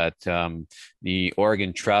secret that the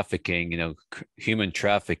organ trafficking, human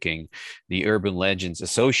trafficking, the urban legends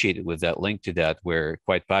associated with that, linked to that, were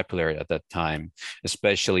quite popular at that time,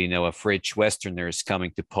 especially, of rich Westerners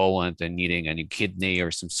coming to Poland and needing a new kidney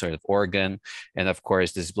or some sort of organ. And of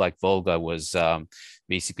course, this Black Volga was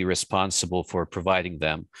basically responsible for providing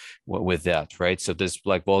them with that, right? So this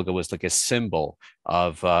Black Volga was like a symbol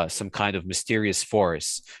of some kind of mysterious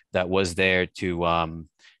force that was there to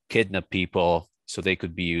kidnap people so they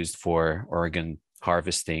could be used for organ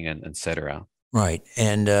harvesting and etc. Right.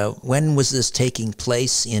 And when was this taking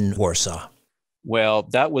place in Warsaw? Well,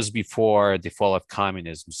 that was before the fall of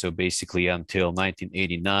communism. So basically until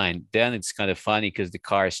 1989. Then it's kind of funny because the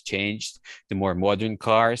cars changed to more modern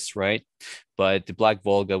cars, right? But the Black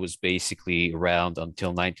Volga was basically around until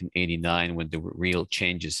 1989 when the real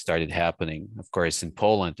changes started happening, of course, in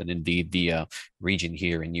Poland and indeed the region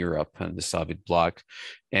here in Europe and the Soviet bloc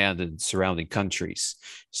and the surrounding countries.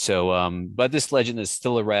 So, but this legend is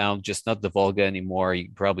still around, just not the Volga anymore.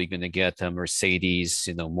 You're probably going to get a Mercedes,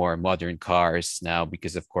 more modern cars now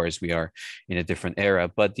because, of course, we are in a different era.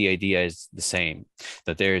 But the idea is the same,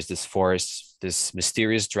 that there is this force, this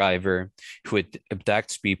mysterious driver who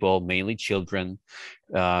abducts people, mainly children,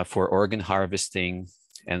 for organ harvesting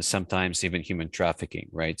and sometimes even human trafficking,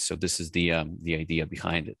 right? So this is the idea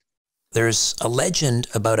behind it. There's a legend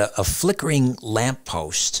about a flickering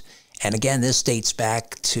lamppost. And again, this dates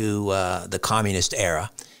back to the communist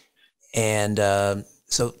era. And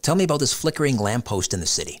so tell me about this flickering lamppost in the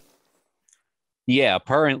city. Yeah,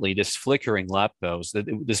 apparently this flickering lamppost,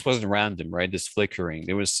 this wasn't random, right? This flickering,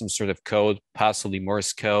 there was some sort of code, possibly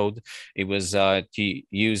Morse code. It was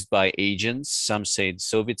used by agents. Some say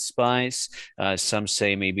Soviet spies. Some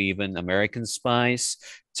say maybe even American spies.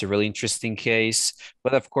 It's a really interesting case.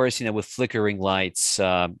 But of course, with flickering lights,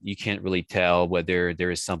 you can't really tell whether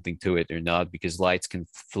there is something to it or not, because lights can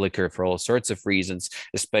flicker for all sorts of reasons,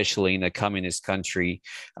 especially in a communist country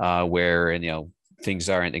where, things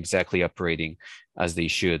aren't exactly operating as they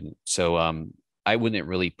should. So I wouldn't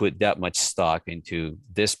really put that much stock into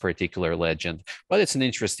this particular legend, but it's an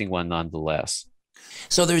interesting one nonetheless.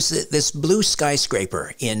 So there's this blue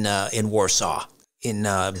skyscraper in Warsaw, in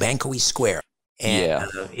Bankowy Square. And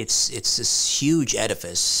yeah. It's this huge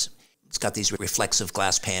edifice. It's got these reflexive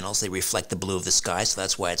glass panels. They reflect the blue of the sky, so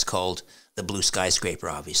that's why it's called the blue skyscraper,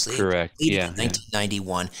 obviously. Correct. Yeah. In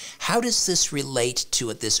 1991. How does this relate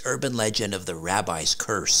to this urban legend of the rabbi's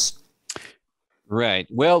curse? Right.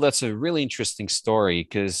 Well, that's a really interesting story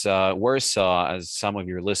because Warsaw, as some of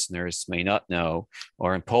your listeners may not know,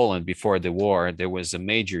 or in Poland before the war, there was a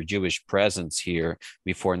major Jewish presence here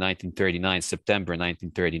before 1939, September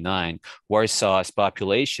 1939. Warsaw's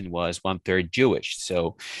population was 1/3 Jewish.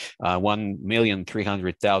 So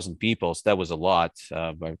 1,300,000 people. So that was a lot.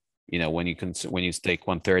 But when you take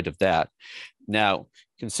 1/3 of that. Now,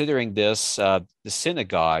 considering this, the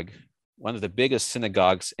synagogue, one of the biggest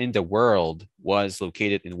synagogues in the world, was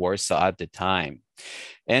located in Warsaw at the time.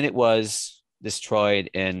 And it was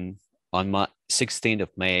destroyed on 16th of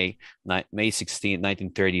May 16,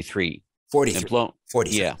 1933. 43.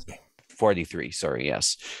 43. Yeah, 43. Sorry,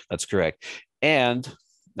 yes, that's correct. And,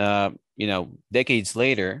 decades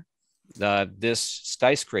later, this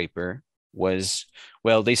skyscraper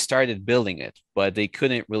they started building it, but they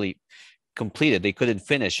couldn't really complete it. They couldn't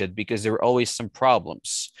finish it because there were always some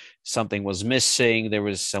problems. Something was missing, there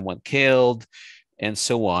was someone killed, and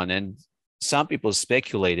so on. And some people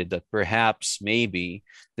speculated that perhaps maybe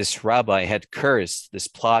this rabbi had cursed this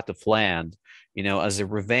plot of land as a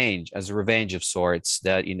revenge of sorts,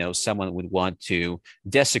 that, someone would want to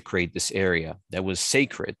desecrate this area that was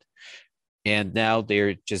sacred. And now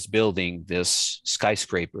they're just building this this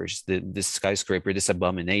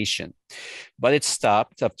abomination. But it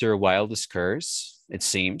stopped after a while, this curse. It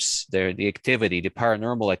seems the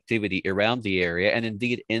paranormal activity around the area, and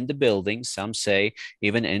indeed in the building, some say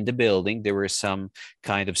even in the building, there were some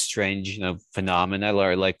kind of strange, phenomena,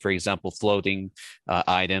 like, for example, floating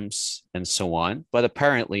items and so on. But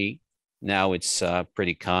apparently, now it's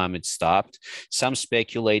pretty calm. It stopped. Some say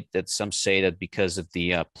that because of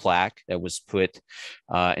the plaque that was put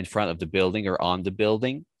in front of the building or on the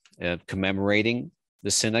building, commemorating the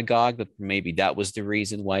synagogue, that maybe that was the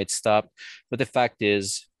reason why it stopped. But the fact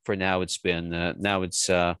is, for now, it's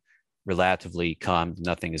relatively calm.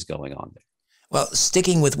 Nothing is going on there. Well,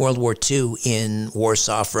 sticking with World War II in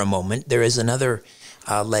Warsaw for a moment, there is another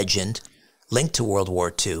legend linked to World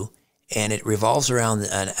War II. And it revolves around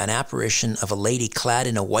an apparition of a lady clad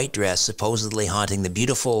in a white dress, supposedly haunting the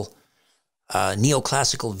beautiful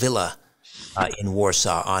neoclassical villa in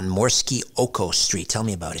Warsaw on Morskie Oko Street. Tell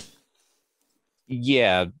me about it.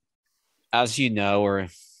 Yeah, as you know, or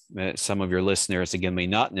some of your listeners, again, may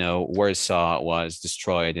not know, Warsaw was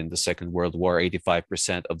destroyed in the Second World War.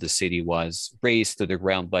 85% of the city was razed to the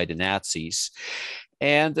ground by the Nazis.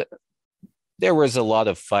 And there was a lot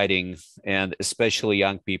of fighting, and especially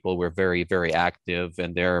young people were very, very active.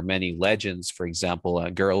 And there are many legends. For example,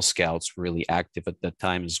 Girl Scouts were really active at that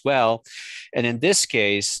time as well. And in this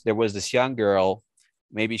case, there was this young girl.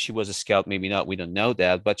 Maybe she was a scout, maybe not. We don't know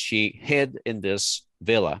that. But she hid in this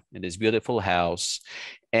villa, in this beautiful house.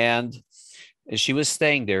 And she was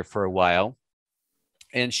staying there for a while.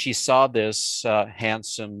 And she saw this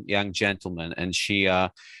handsome young gentleman. And she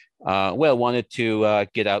wanted to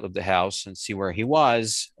get out of the house and see where he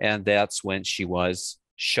was. And that's when she was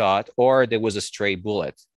shot, or there was a stray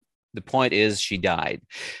bullet. The point is, she died.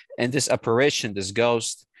 And this apparition, this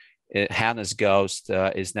ghost, Hannah's ghost,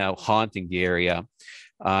 is now haunting the area.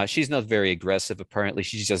 She's not very aggressive, apparently.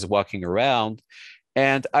 She's just walking around.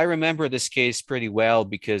 And I remember this case pretty well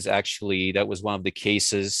because actually that was one of the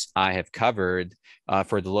cases I have covered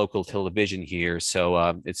for the local television here.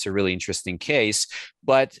 So it's a really interesting case.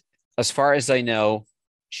 But as far as I know,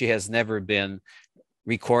 she has never been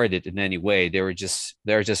recorded in any way. There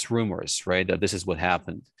are just rumors, right? That this is what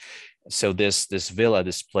happened. So this villa,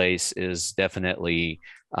 this place is definitely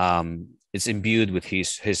it's imbued with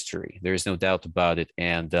his history. There is no doubt about it.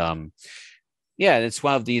 And it's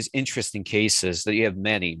one of these interesting cases that you have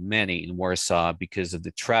many, many in Warsaw because of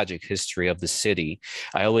the tragic history of the city.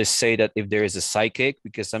 I always say that if there is a psychic,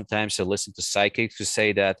 because sometimes I listen to psychics who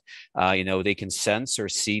say that, they can sense or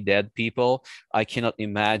see dead people. I cannot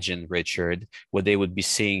imagine, Richard, what they would be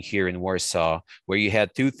seeing here in Warsaw, where you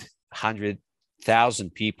had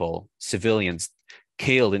 200,000 people, civilians,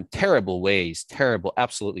 killed in terrible ways,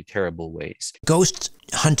 absolutely terrible ways. Ghost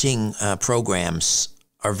hunting programs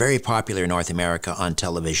are very popular in North America on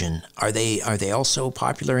television. Are they also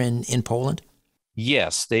popular in Poland?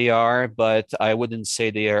 Yes, they are, but I wouldn't say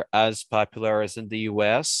they are as popular as in the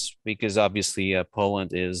US because obviously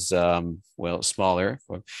Poland is smaller,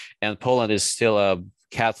 and Poland is still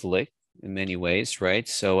Catholic in many ways, right?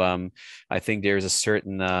 So I think there's a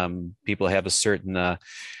certain people have a certain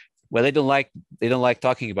they don't like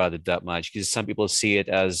talking about it that much because some people see it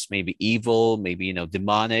as maybe evil, maybe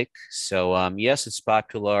demonic. So yes, it's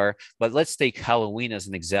popular, but let's take Halloween as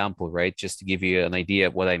an example, right? Just to give you an idea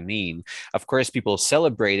of what I mean. Of course, people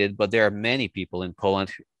celebrate it, but there are many people in Poland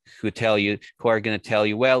who are going to tell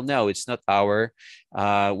you, well, no, it's not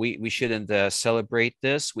we shouldn't celebrate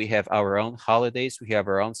this. We have our own holidays, we have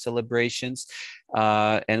our own celebrations,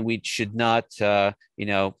 and we should not,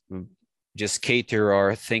 just cater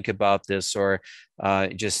or think about this or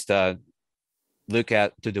just look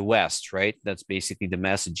to the West, right? That's basically the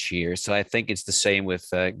message here. So I think it's the same with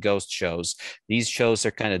ghost shows. These shows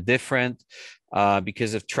are kind of different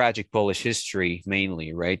because of tragic Polish history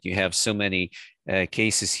mainly, right? You have so many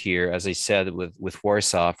cases here, as I said, with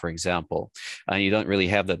Warsaw, for example, and you don't really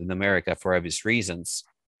have that in America for obvious reasons.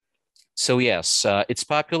 So yes, it's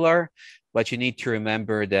popular, but you need to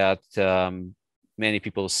remember that many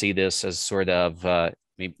people see this as sort of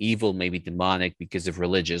maybe evil, maybe demonic because of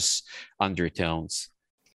religious undertones.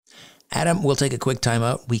 Adam, we'll take a quick time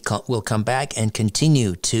out. We'll come back and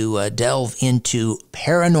continue to delve into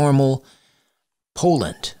paranormal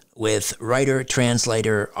Poland with writer,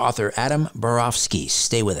 translator, author Adam Borowski.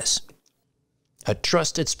 Stay with us. A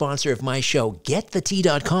trusted sponsor of my show,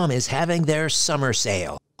 GetTheTea.com, is having their summer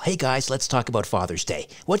sale. Hey guys, let's talk about Father's Day.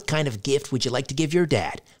 What kind of gift would you like to give your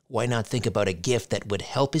dad? Why not think about a gift that would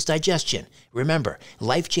help his digestion? Remember,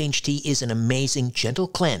 Life Change Tea is an amazing, gentle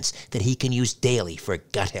cleanse that he can use daily for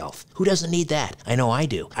gut health. Who doesn't need that? I know I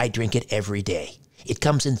do. I drink it every day. It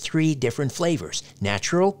comes in 3 different flavors: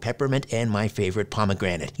 natural, peppermint, and my favorite,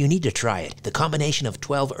 pomegranate. You need to try it. The combination of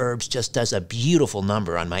 12 herbs just does a beautiful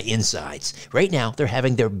number on my insides. Right now, they're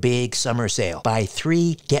having their big summer sale. Buy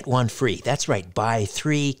 3, get 1 free. That's right, buy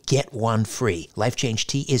 3, get 1 free. Life Change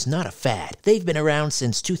Tea is not a fad. They've been around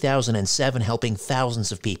since 2007, helping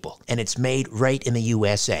thousands of people, and it's made right in the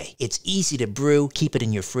USA. It's easy to brew, keep it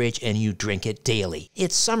in your fridge, and you drink it daily.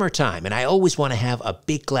 It's summertime, and I always want to have a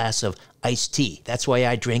big glass of iced tea. That's why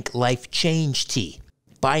I drink Life Change Tea.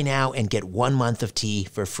 Buy now and get 1 month of tea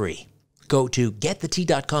for free. Go to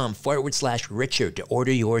getthetea.com/Richard to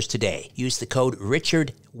order yours today. Use the code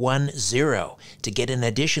RICHARD10 to get an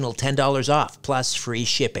additional $10 off plus free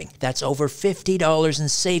shipping. That's over $50 in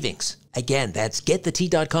savings. Again, that's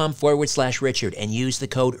getthetea.com/Richard and use the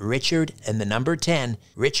code RICHARD and the number 10,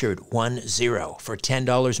 RICHARD10 for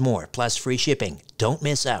 $10 more plus free shipping. Don't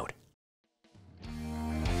miss out.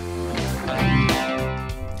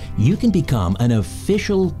 You can become an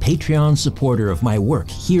official Patreon supporter of my work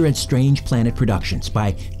here at Strange Planet Productions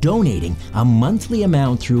by donating a monthly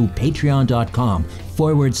amount through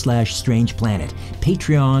patreon.com/Strange Planet.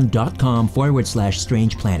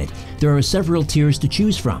 Patreon.com/Strange Planet. There are several tiers to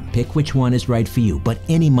choose from. Pick which one is right for you, but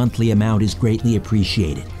any monthly amount is greatly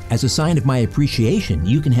appreciated. As a sign of my appreciation,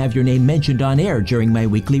 you can have your name mentioned on air during my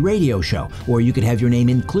weekly radio show, or you could have your name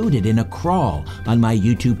included in a crawl on my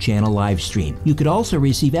YouTube channel live stream. You could also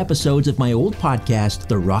receive episodes of my old podcast,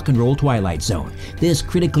 The Rock and Roll Twilight Zone. This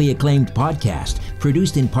critically acclaimed podcast,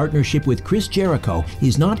 produced in partnership with Chris Jericho,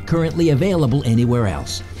 is not currently available anywhere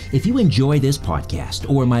else. If you enjoy this podcast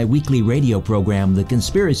or my weekly radio program, The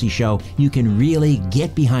Conspiracy Show, you can really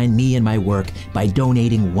get behind me and my work by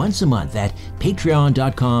donating once a month at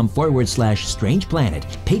patreon.com/Strange Planet.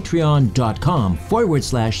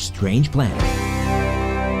 Patreon.com/Strange Planet.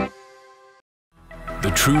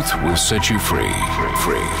 The truth will set you free.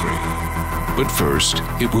 But first,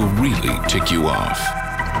 it will really tick you off.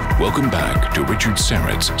 Welcome back to Richard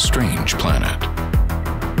Syrett's Strange Planet.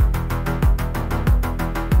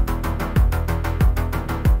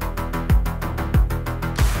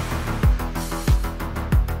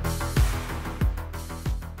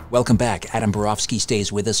 Welcome back. Adam Borowski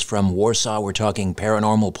stays with us from Warsaw. We're talking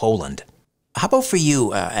paranormal Poland. How about for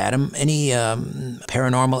you, Adam? Any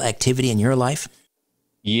paranormal activity in your life?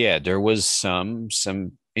 Yeah, there was some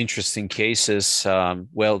interesting cases.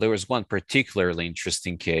 Well, there was one particularly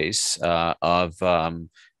interesting case of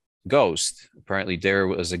ghost. Apparently there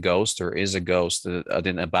was a ghost, or is a ghost, at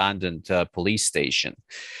an abandoned police station.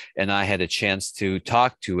 And I had a chance to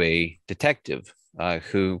talk to a detective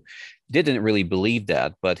who didn't really believe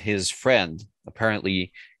that, but his friend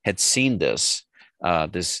apparently had seen this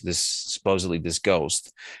supposedly this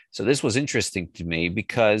ghost. So this was interesting to me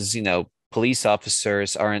because, you know, police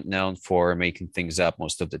officers aren't known for making things up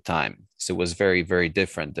most of the time. So it was very, very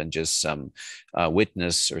different than just some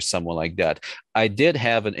witness or someone like that. I did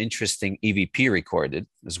have an interesting EVP recorded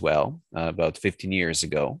as well about 15 years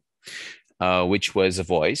ago. Which was a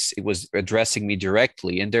voice. It was addressing me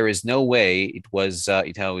directly, and there is no way it was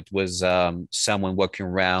someone walking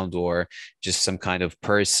around or just some kind of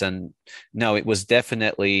person. No, it was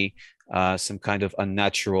definitely some kind of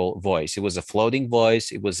unnatural voice. It was a floating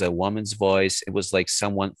voice. It was a woman's voice. It was like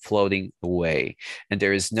someone floating away, and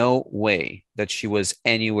there is no way that she was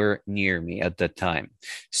anywhere near me at that time.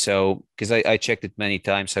 So, because I checked it many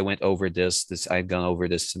times, I went over I'd gone over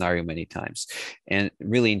this scenario many times, and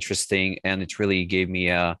really interesting, and it really gave me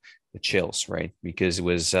the chills, right? Because it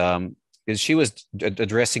was because she was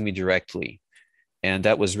addressing me directly, and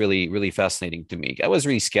that was really, really fascinating to me. I was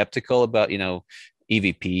really skeptical about, you know,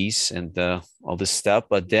 EVPs and all this stuff,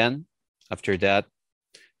 but then after that,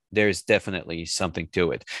 there's definitely something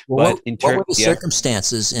to it. Well, what were the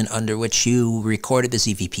circumstances under which you recorded this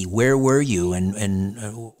EVP? Where were you, and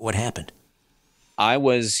what happened? I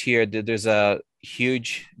was here. There's a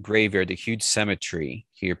huge graveyard, a huge cemetery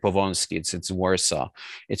here, Powązki. It's in Warsaw.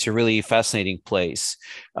 It's a really fascinating place.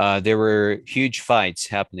 There were huge fights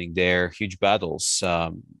happening there, huge battles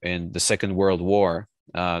in the Second World War.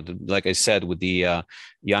 Like I said, with the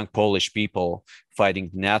young Polish people fighting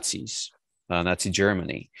the Nazis, Nazi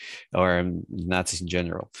Germany, or Nazis in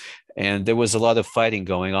general. And there was a lot of fighting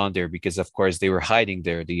going on there because, of course, they were hiding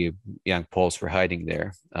there. The young Poles were hiding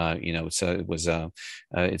there, you know, so it was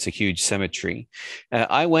it's a huge cemetery.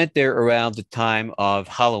 I went there around the time of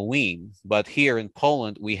Halloween, but here in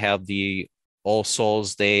Poland, we have the All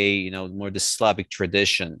Souls Day, you know, more the Slavic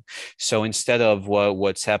tradition. So instead of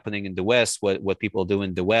what's happening in the West, what people do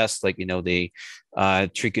in the West, like, you know, they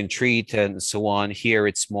trick and treat and so on, here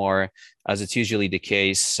it's more, as it's usually the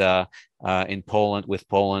case in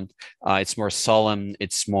Poland, it's more solemn,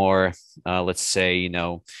 it's more, let's say, you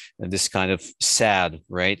know, this kind of sad,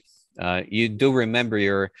 right? You do remember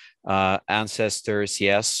your ancestors,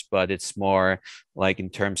 yes, but it's more like in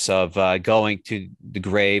terms of going to the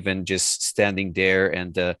grave and just standing there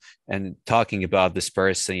and talking about this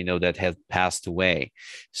person, you know, that had passed away.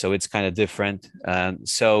 So it's kind of different.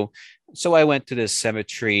 So I went to this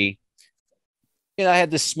cemetery. You know, I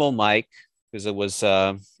had this small mic because it was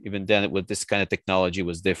even then with this kind of technology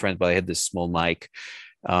was different, but I had this small mic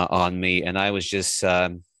on me, and I was just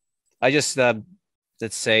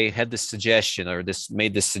let's say, had this suggestion or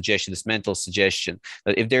made this suggestion, this mental suggestion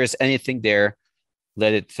that if there is anything there,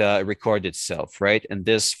 let it record itself, right? And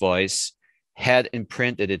this voice had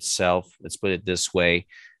imprinted itself, let's put it this way,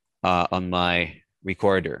 on my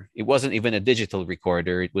recorder. It wasn't even a digital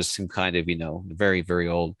recorder. It was some kind of, you know, very, very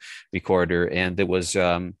old recorder. And it was,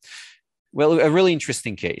 well, a really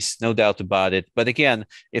interesting case, no doubt about it. But again,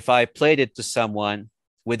 if I played it to someone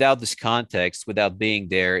without this context, without being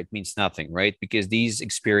there, it means nothing, right? Because these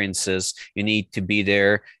experiences, you need to be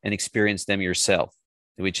there and experience them yourself,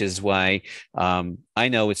 which is why I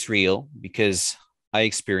know it's real because I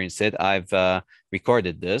experienced it. I've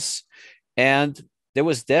recorded this, and there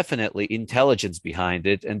was definitely intelligence behind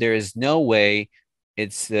it. And there is no way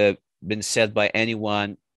it's been said by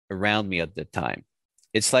anyone around me at the time.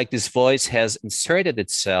 It's like this voice has inserted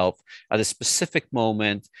itself at a specific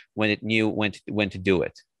moment when it knew when to do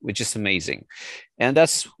it, which is amazing. And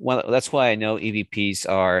that's why I know EVPs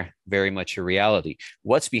are very much a reality.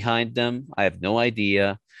 What's behind them? I have no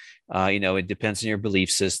idea. You know, it depends on your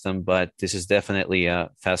belief system, but this is definitely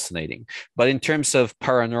fascinating. But in terms of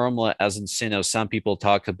paranormal, as in, you know, some people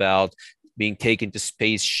talk about being taken to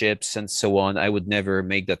spaceships and so on, I would never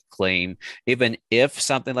make that claim. Even if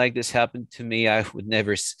something like this happened to me, I would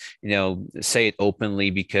never, you know, say it openly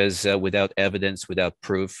because without evidence, without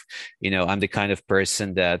proof, you know, I'm the kind of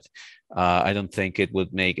person that I don't think it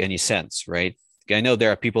would make any sense, right? I know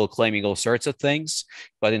there are people claiming all sorts of things,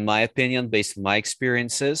 but in my opinion, based on my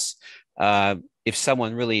experiences, if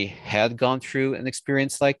someone really had gone through an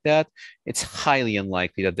experience like that, it's highly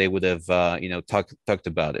unlikely that they would have, you know, talked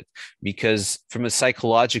about it. Because from a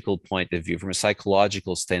psychological point of view, from a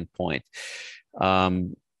psychological standpoint,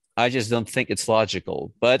 I just don't think it's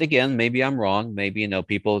logical. But again, maybe I'm wrong. Maybe, you know,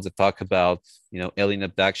 people that talk about, you know, alien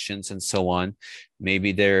abductions and so on,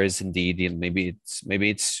 maybe there is indeed, you know, maybe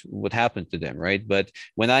it's what happened to them, right? But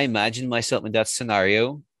when I imagine myself in that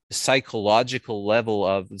scenario, psychological level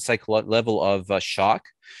of shock,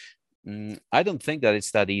 I don't think that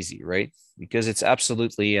it's that easy, right? Because it's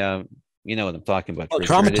absolutely you know what I'm talking about. Well,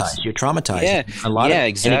 traumatized. You're traumatized. Yeah, a lot yeah, of,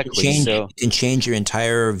 exactly. It can change your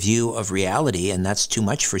entire view of reality, and that's too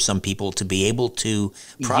much for some people to be able to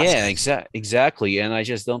process. Yeah, exactly. And I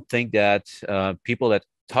just don't think that people that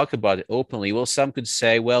talk about it openly, well, some could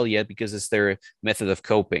say, well, yeah, because it's their method of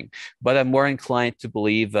coping. But I'm more inclined to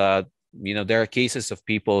believe you know, there are cases of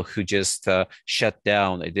people who just shut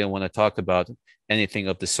down. They didn't want to talk about anything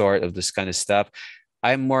of the sort, of this kind of stuff.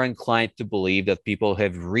 I'm more inclined to believe that people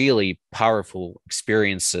have really powerful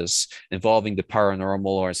experiences involving the paranormal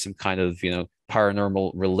or some kind of, you know,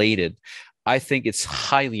 paranormal related. I think it's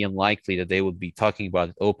highly unlikely that they would be talking about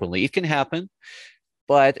it openly. It can happen,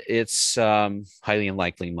 but it's highly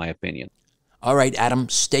unlikely in my opinion. All right, Adam,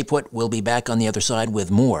 stay put. We'll be back on the other side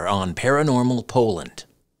with more on Paranormal Poland.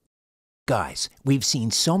 Guys, we've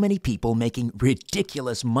seen so many people making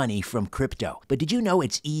ridiculous money from crypto, but did you know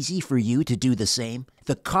it's easy for you to do the same?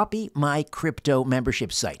 The Copy My Crypto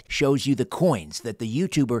membership site shows you the coins that the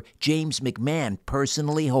YouTuber James McMahon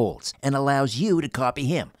personally holds and allows you to copy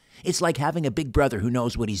him. It's like having a big brother who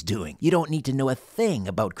knows what he's doing. You don't need to know a thing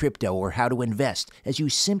about crypto or how to invest, as you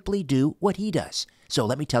simply do what he does. So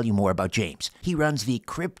let me tell you more about James. He runs the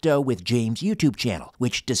Crypto with James YouTube channel,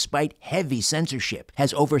 which, despite heavy censorship,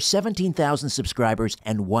 has over 17,000 subscribers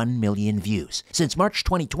and 1 million views. Since March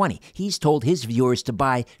 2020, he's told his viewers to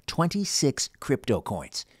buy 26 crypto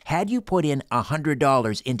coins. Had you put in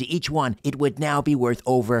 $100 into each one, it would now be worth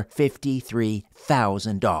over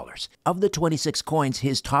 $53,000. Of the 26 coins,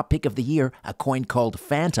 his top pick of the year, a coin called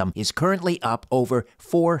Phantom, is currently up over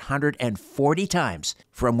 440 times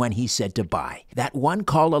from when he said to buy. That one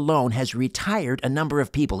call alone has retired a number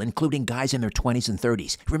of people, including guys in their 20s and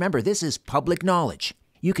 30s. Remember, this is public knowledge.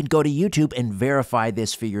 You can go to YouTube and verify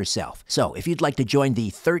this for yourself. So if you'd like to join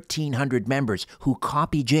the 1,300 members who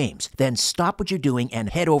copy James, then stop what you're doing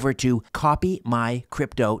and head over to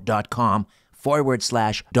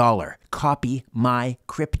copymycrypto.com/dollar.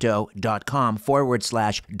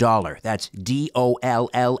 Copymycrypto.com/dollar. That's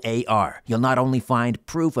DOLLAR. You'll not only find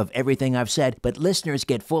proof of everything I've said, but listeners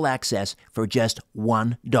get full access for just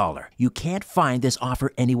 $1. You can't find this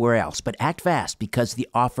offer anywhere else, but act fast because the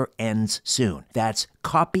offer ends soon. That's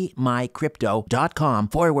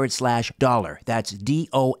copymycrypto.com/dollar. That's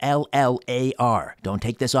DOLLAR. Don't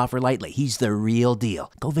take this offer lightly. He's the real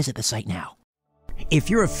deal. Go visit the site now.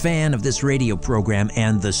 If you're a fan of this radio program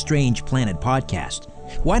and the Strange Planet podcast,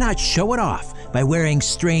 why not show it off by wearing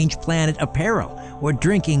Strange Planet apparel or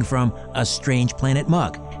drinking from a Strange Planet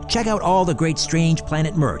mug? Check out all the great Strange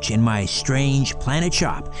Planet merch in my Strange Planet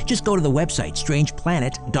shop. Just go to the website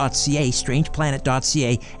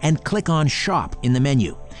strangeplanet.ca, and click on Shop in the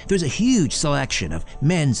menu. There's a huge selection of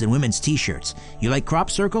men's and women's t-shirts. You like crop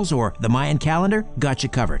circles or the Mayan calendar? Got you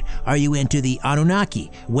covered. Are you into the Anunnaki?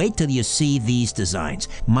 Wait till you see these designs.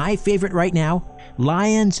 My favorite right now,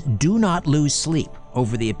 lions do not lose sleep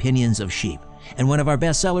over the opinions of sheep. And one of our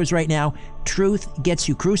best sellers right now, Truth Gets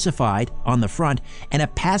You Crucified on the front and a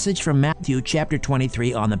passage from Matthew chapter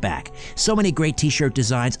 23 on the back. So many great t-shirt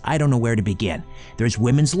designs, I don't know where to begin. There's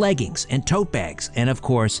women's leggings and tote bags and of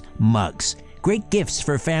course, mugs. Great gifts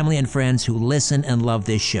for family and friends who listen and love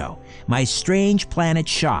this show. My Strange Planet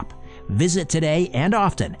shop. Visit today and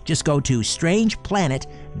often. Just go to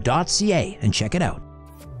strangeplanet.ca and check it out.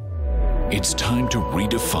 It's time to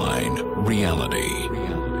redefine reality.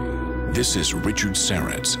 This is Richard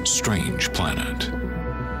Syrett's Strange Planet.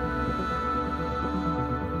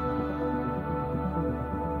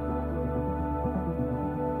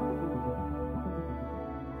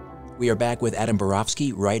 We are back with Adam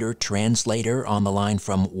Borowski, writer, translator, on the line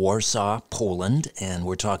from Warsaw, Poland, and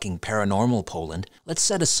we're talking paranormal Poland. Let's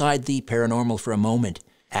set aside the paranormal for a moment,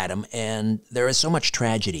 Adam, and there is so much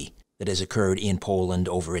tragedy that has occurred in Poland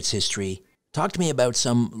over its history. Talk to me about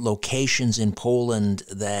some locations in Poland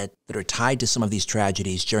that are tied to some of these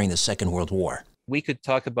tragedies during the Second World War. We could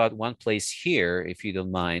talk about one place here, if you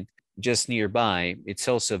don't mind, just nearby. It's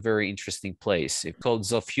also a very interesting place. It's called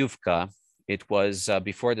Zofiówka. It was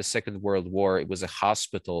before the Second World War. It was a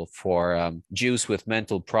hospital for Jews with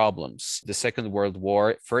mental problems. The Second World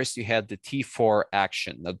War, first you had the T4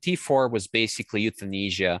 action. Now, T4 was basically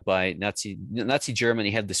euthanasia by Nazi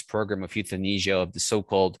Germany had this program of euthanasia of the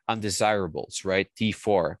so-called undesirables, right?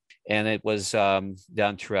 T4. And it was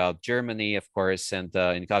done throughout Germany, of course, and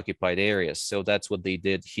in occupied areas. So that's what they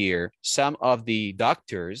did here. Some of the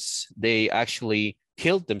doctors, they actually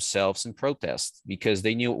killed themselves in protest because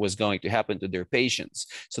they knew what was going to happen to their patients.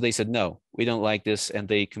 So they said, no, we don't like this. And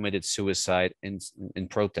they committed suicide in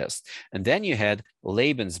protest. And then you had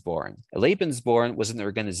Lebensborn. Lebensborn was an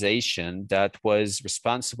organization that was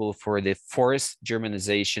responsible for the forced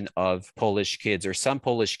Germanization of Polish kids, or some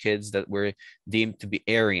Polish kids that were deemed to be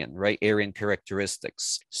Aryan, right? Aryan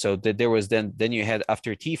characteristics. So that there was then you had,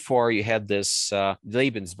 after T4, you had this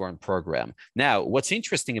Lebensborn program. Now, what's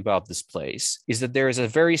interesting about this place is that there is a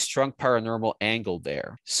very strong paranormal angle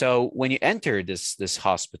there. So when you enter this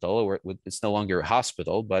hospital, or it's no longer a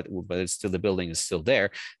hospital, but it's still, the building is still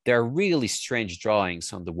there. There are really strange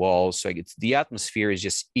drawings on the walls. So the atmosphere is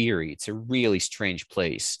just eerie. It's a really strange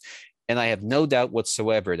place. And I have no doubt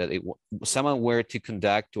whatsoever that someone were to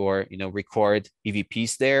conduct or record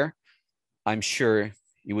EVPs there, I'm sure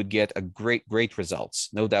you would get a great results.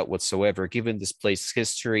 No doubt whatsoever, given this place's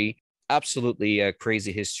history, absolutely a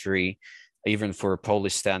crazy history, even for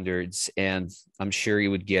Polish standards. And I'm sure you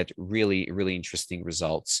would get really, really interesting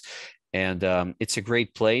results. And it's a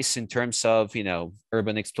great place in terms of,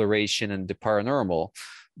 urban exploration and the paranormal.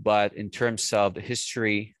 But in terms of the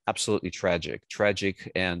history, absolutely tragic,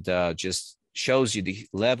 and just shows you the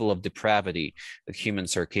level of depravity that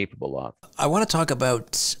humans are capable of. I want to talk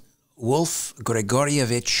about Wolf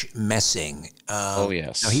Gregorievich Messing. Oh,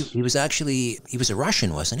 yes. Now he was a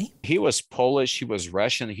Russian, wasn't he? He was Polish, he was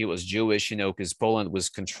Russian, he was Jewish, because Poland was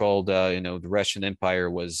controlled, the Russian Empire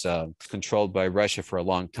was controlled by Russia for a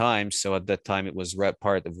long time. So at that time, it was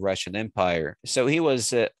part of Russian Empire. So he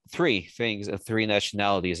was three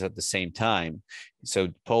nationalities at the same time. So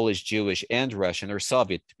Polish, Jewish, and Russian, or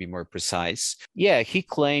Soviet to be more precise. Yeah, he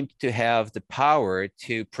claimed to have the power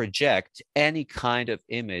to project any kind of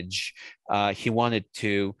image he wanted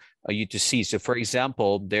you to see. So for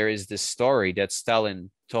example, there is this story that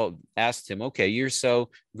Stalin asked him, okay, you're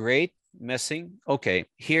so great, missing? Okay,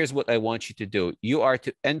 here's what I want you to do. You are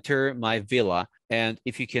to enter my villa, and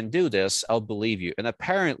if you can do this, I'll believe you. And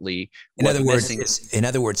apparently, in other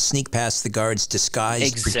words, sneak past the guards,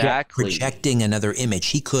 disguised, exactly, projecting another image.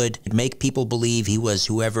 He could make people believe he was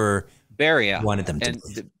whoever Beria wanted them to and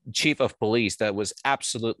be. the chief of police that was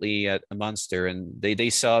absolutely a monster, and they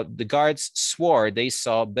saw, the guards swore they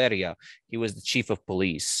saw Beria. He was the chief of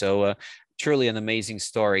police. So truly an amazing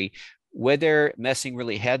story. Whether Messing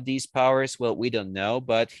really had these powers, well, we don't know,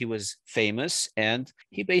 but he was famous, and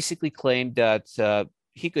he basically claimed that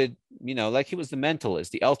he could, like he was the mentalist,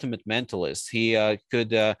 the ultimate mentalist. He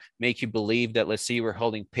could make you believe that, let's say, you were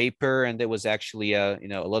holding paper and there was actually a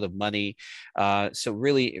lot of money. So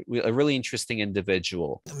really, a really interesting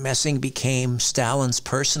individual. Messing became Stalin's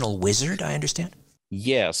personal wizard, I understand.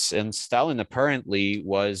 Yes, and Stalin apparently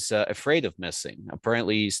was afraid of Messing.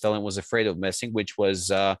 Apparently, Stalin was afraid of Messing, which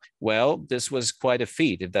was this was quite a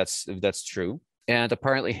feat, if that's true. And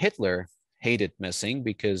apparently, Hitler hated Messing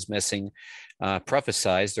because Messing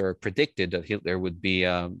prophesied or predicted that Hitler would be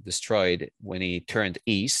destroyed when he turned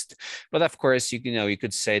east. But of course, you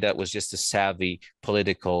could say that was just a savvy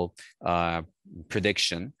political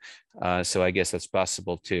prediction. So I guess that's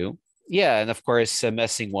possible too. Yeah, and of course,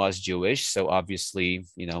 Messing was Jewish, so obviously,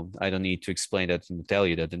 I don't need to explain that and tell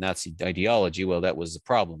you that the Nazi ideology, well, that was the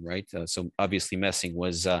problem, right? So obviously, Messing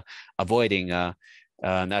was avoiding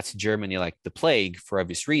Nazi Germany like the plague for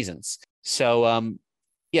obvious reasons. So,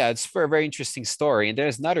 it's for a very interesting story. And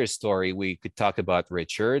there's another story we could talk about,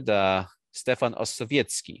 Richard, Stefan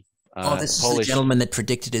Osowiecki. This is the gentleman that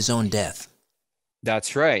predicted his own death.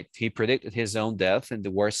 That's right. He predicted his own death in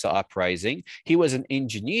the Warsaw Uprising. He was an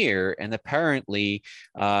engineer, and apparently,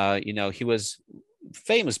 he was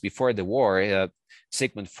famous before the war.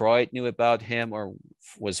 Sigmund Freud knew about him or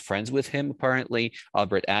was friends with him, apparently,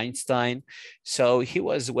 Albert Einstein. So he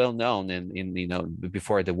was well known in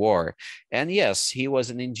before the war. And yes, he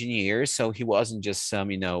was an engineer, so he wasn't just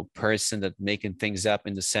some, person that making things up,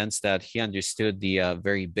 in the sense that he understood the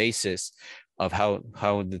very basis of how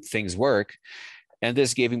the things work. And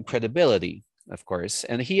this gave him credibility, of course.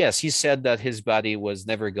 And he said that his body was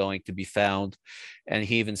never going to be found. And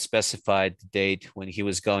he even specified the date when he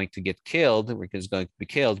was going to get killed, or he was going to be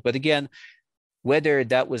killed. But again, whether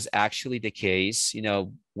that was actually the case,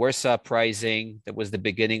 Warsaw Uprising, that was the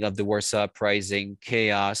beginning of the Warsaw Uprising,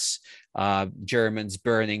 chaos, Germans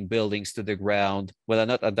burning buildings to the ground. Well,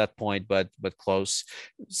 not at that point, but close.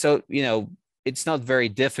 So, it's not very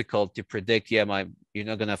difficult to predict, you're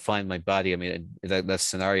not going to find my body. I mean, that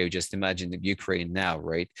scenario, just imagine the Ukraine now,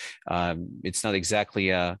 right? It's not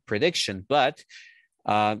exactly a prediction, but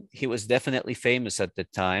he was definitely famous at the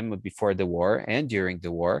time, before the war and during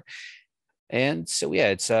the war. And so,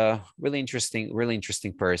 it's a really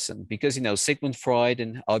interesting person, because, Sigmund Freud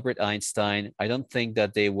and Albert Einstein, I don't think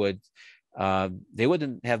that they wouldn't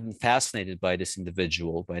have been fascinated by this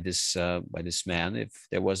individual, by this man, if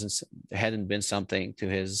there hadn't been something to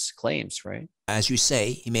his claims, right? As you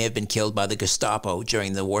say, he may have been killed by the Gestapo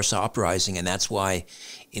during the Warsaw Uprising, and that's why,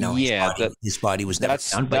 his body was never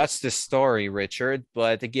found. That's the story, Richard.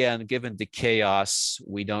 But again, given the chaos,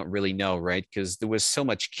 we don't really know, right? Because there was so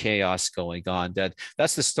much chaos going on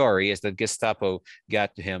that's the story, is that Gestapo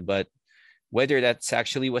got to him, but whether that's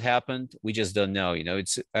actually what happened, we just don't know.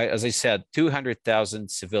 It's, as I said,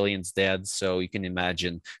 200,000 civilians dead. So you can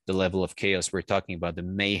imagine the level of chaos we're talking about, the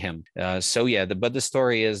mayhem. But the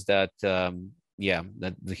story is that,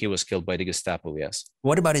 that he was killed by the Gestapo, yes.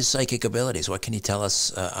 What about his psychic abilities? What can you tell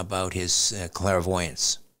us about his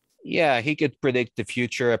clairvoyance? Yeah, he could predict the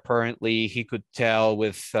future. Apparently, he could tell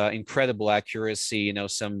with incredible accuracy,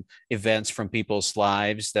 some events from people's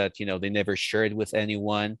lives that, they never shared with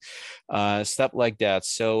anyone, stuff like that.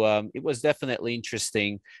 So it was definitely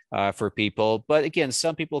interesting for people. But again,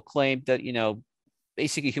 some people claimed that,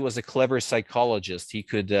 basically he was a clever psychologist. He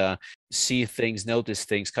could see things, notice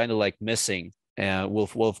things, kind of like Messing,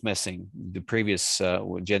 Wolf Messing, the previous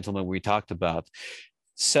gentleman we talked about.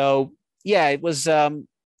 So, it was...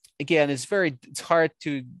 Again, it's hard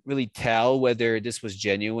to really tell whether this was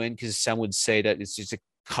genuine, because some would say that it's just a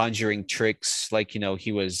conjuring tricks, like,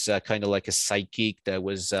 he was kind of like a psychic that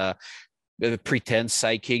was a pretend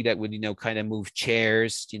psychic that would, kind of move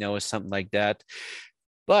chairs, or something like that.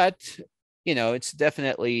 But, it's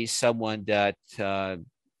definitely someone that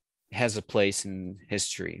has a place in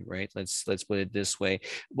history, right? Let's put it this way.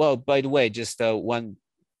 Well, by the way, just one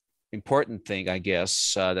important thing, I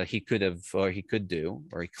guess, that he could have, or he could do,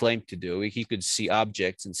 or he claimed to do, he could see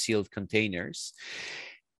objects in sealed containers,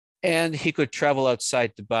 and he could travel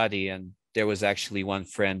outside the body. And there was actually one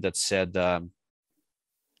friend that said,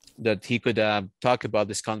 that he could talk about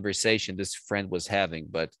this conversation this friend was having.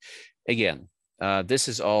 But again, this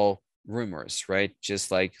is all rumors, right?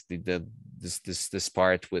 Just like this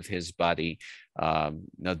part with his body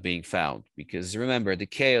not being found. Because remember, the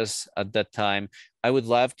chaos at that time, I would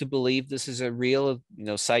love to believe this is a real,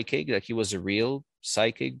 psychic, that he was a real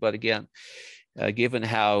psychic. But again, given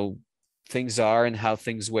how things are and how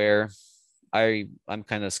things were, I'm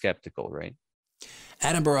kind of skeptical, right?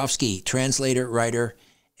 Adam Borowski, translator, writer,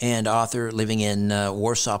 and author living in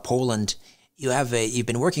Warsaw, Poland. You've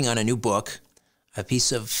been working on a new book, a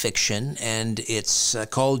piece of fiction, and it's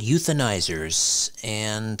called Euthanizers.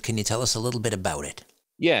 And can you tell us a little bit about it?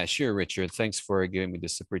 Yeah, sure, Richard. Thanks for giving me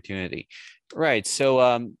this opportunity. Right.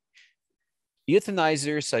 So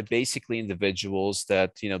euthanizers are basically individuals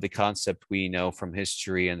that, the concept we know from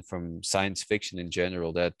history and from science fiction in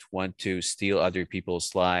general, that want to steal other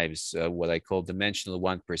people's lives, what I call dimensional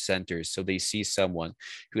 1%ers. So they see someone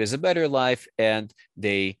who has a better life and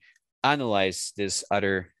they analyze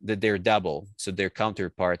their double, so their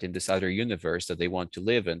counterpart in this other universe that they want to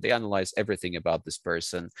live in. They analyze everything about this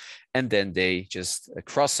person, and then they just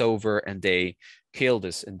cross over and they kill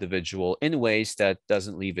this individual in ways that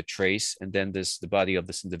doesn't leave a trace, and then the body of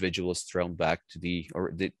this individual is thrown back to the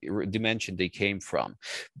dimension they came from.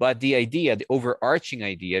 But the idea, the overarching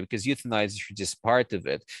idea, because euthanasia is just part of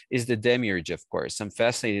it, is the demiurge. Of course, I'm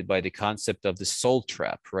fascinated by the concept of the soul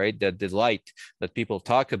trap, right? That the light that people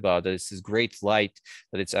talk about, that it's this great light,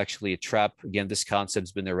 that it's actually a trap. Again, this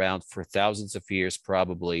concept's been around for thousands of years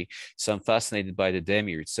probably, so I'm fascinated by the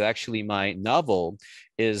demiurge. So actually my novel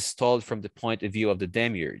is told from the point of view of the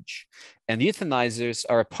demiurge, and euthanizers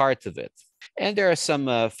are a part of it. And there are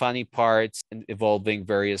some funny parts involving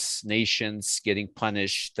various nations getting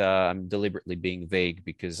punished. I'm deliberately being vague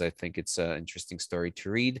because I think it's an interesting story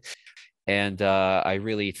to read. And I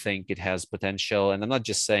really think it has potential. And I'm not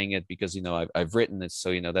just saying it because, I've written it.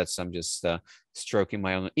 So, I'm just stroking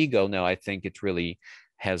my own ego. No, I think it really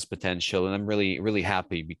has potential. And I'm really, really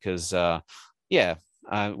happy because, with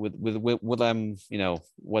what I'm,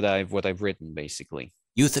 what I've written basically.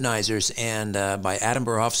 Euthanizers, and by Adam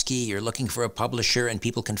Borowski. You're looking for a publisher, and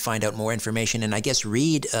people can find out more information. And I guess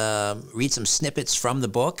read some snippets from the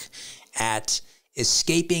book at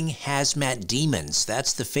Escaping Hazmat Demons.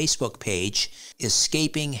 That's the Facebook page,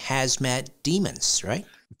 Escaping Hazmat Demons, right?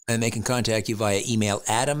 And they can contact you via email,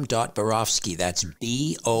 adam.borowski. That's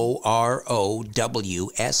B-O-R-O-W-S-K-I.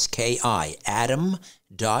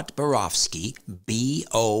 Adam.borowski,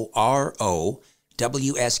 B-O-R-O-W-S-K-I,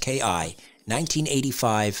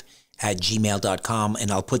 1985 at gmail.com.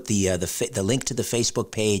 And I'll put the link to the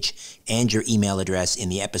Facebook page and your email address in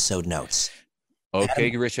the episode notes. Okay,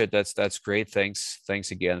 Adam? Richard, that's great. Thanks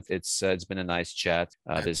again. It's been a nice chat.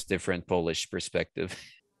 This different Polish perspective.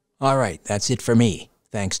 All right, that's it for me.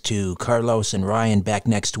 Thanks to Carlos and Ryan, back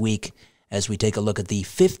next week as we take a look at the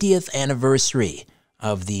 50th anniversary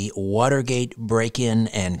of the Watergate break-in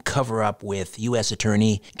and cover-up with U.S.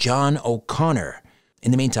 Attorney John O'Connor.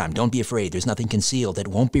 In the meantime, don't be afraid. There's nothing concealed that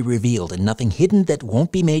won't be revealed, and nothing hidden that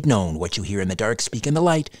won't be made known. What you hear in the dark, speak in the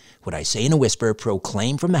light. What I say in a whisper,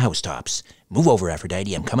 proclaim from the housetops. Move over,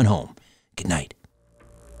 Aphrodite. I'm coming home. Good night.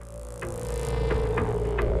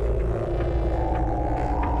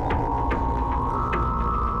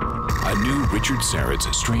 A new Richard Syrett's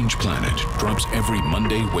Strange Planet drops every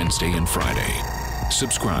Monday, Wednesday, and Friday.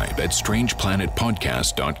 Subscribe at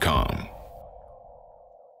StrangePlanetPodcast.com.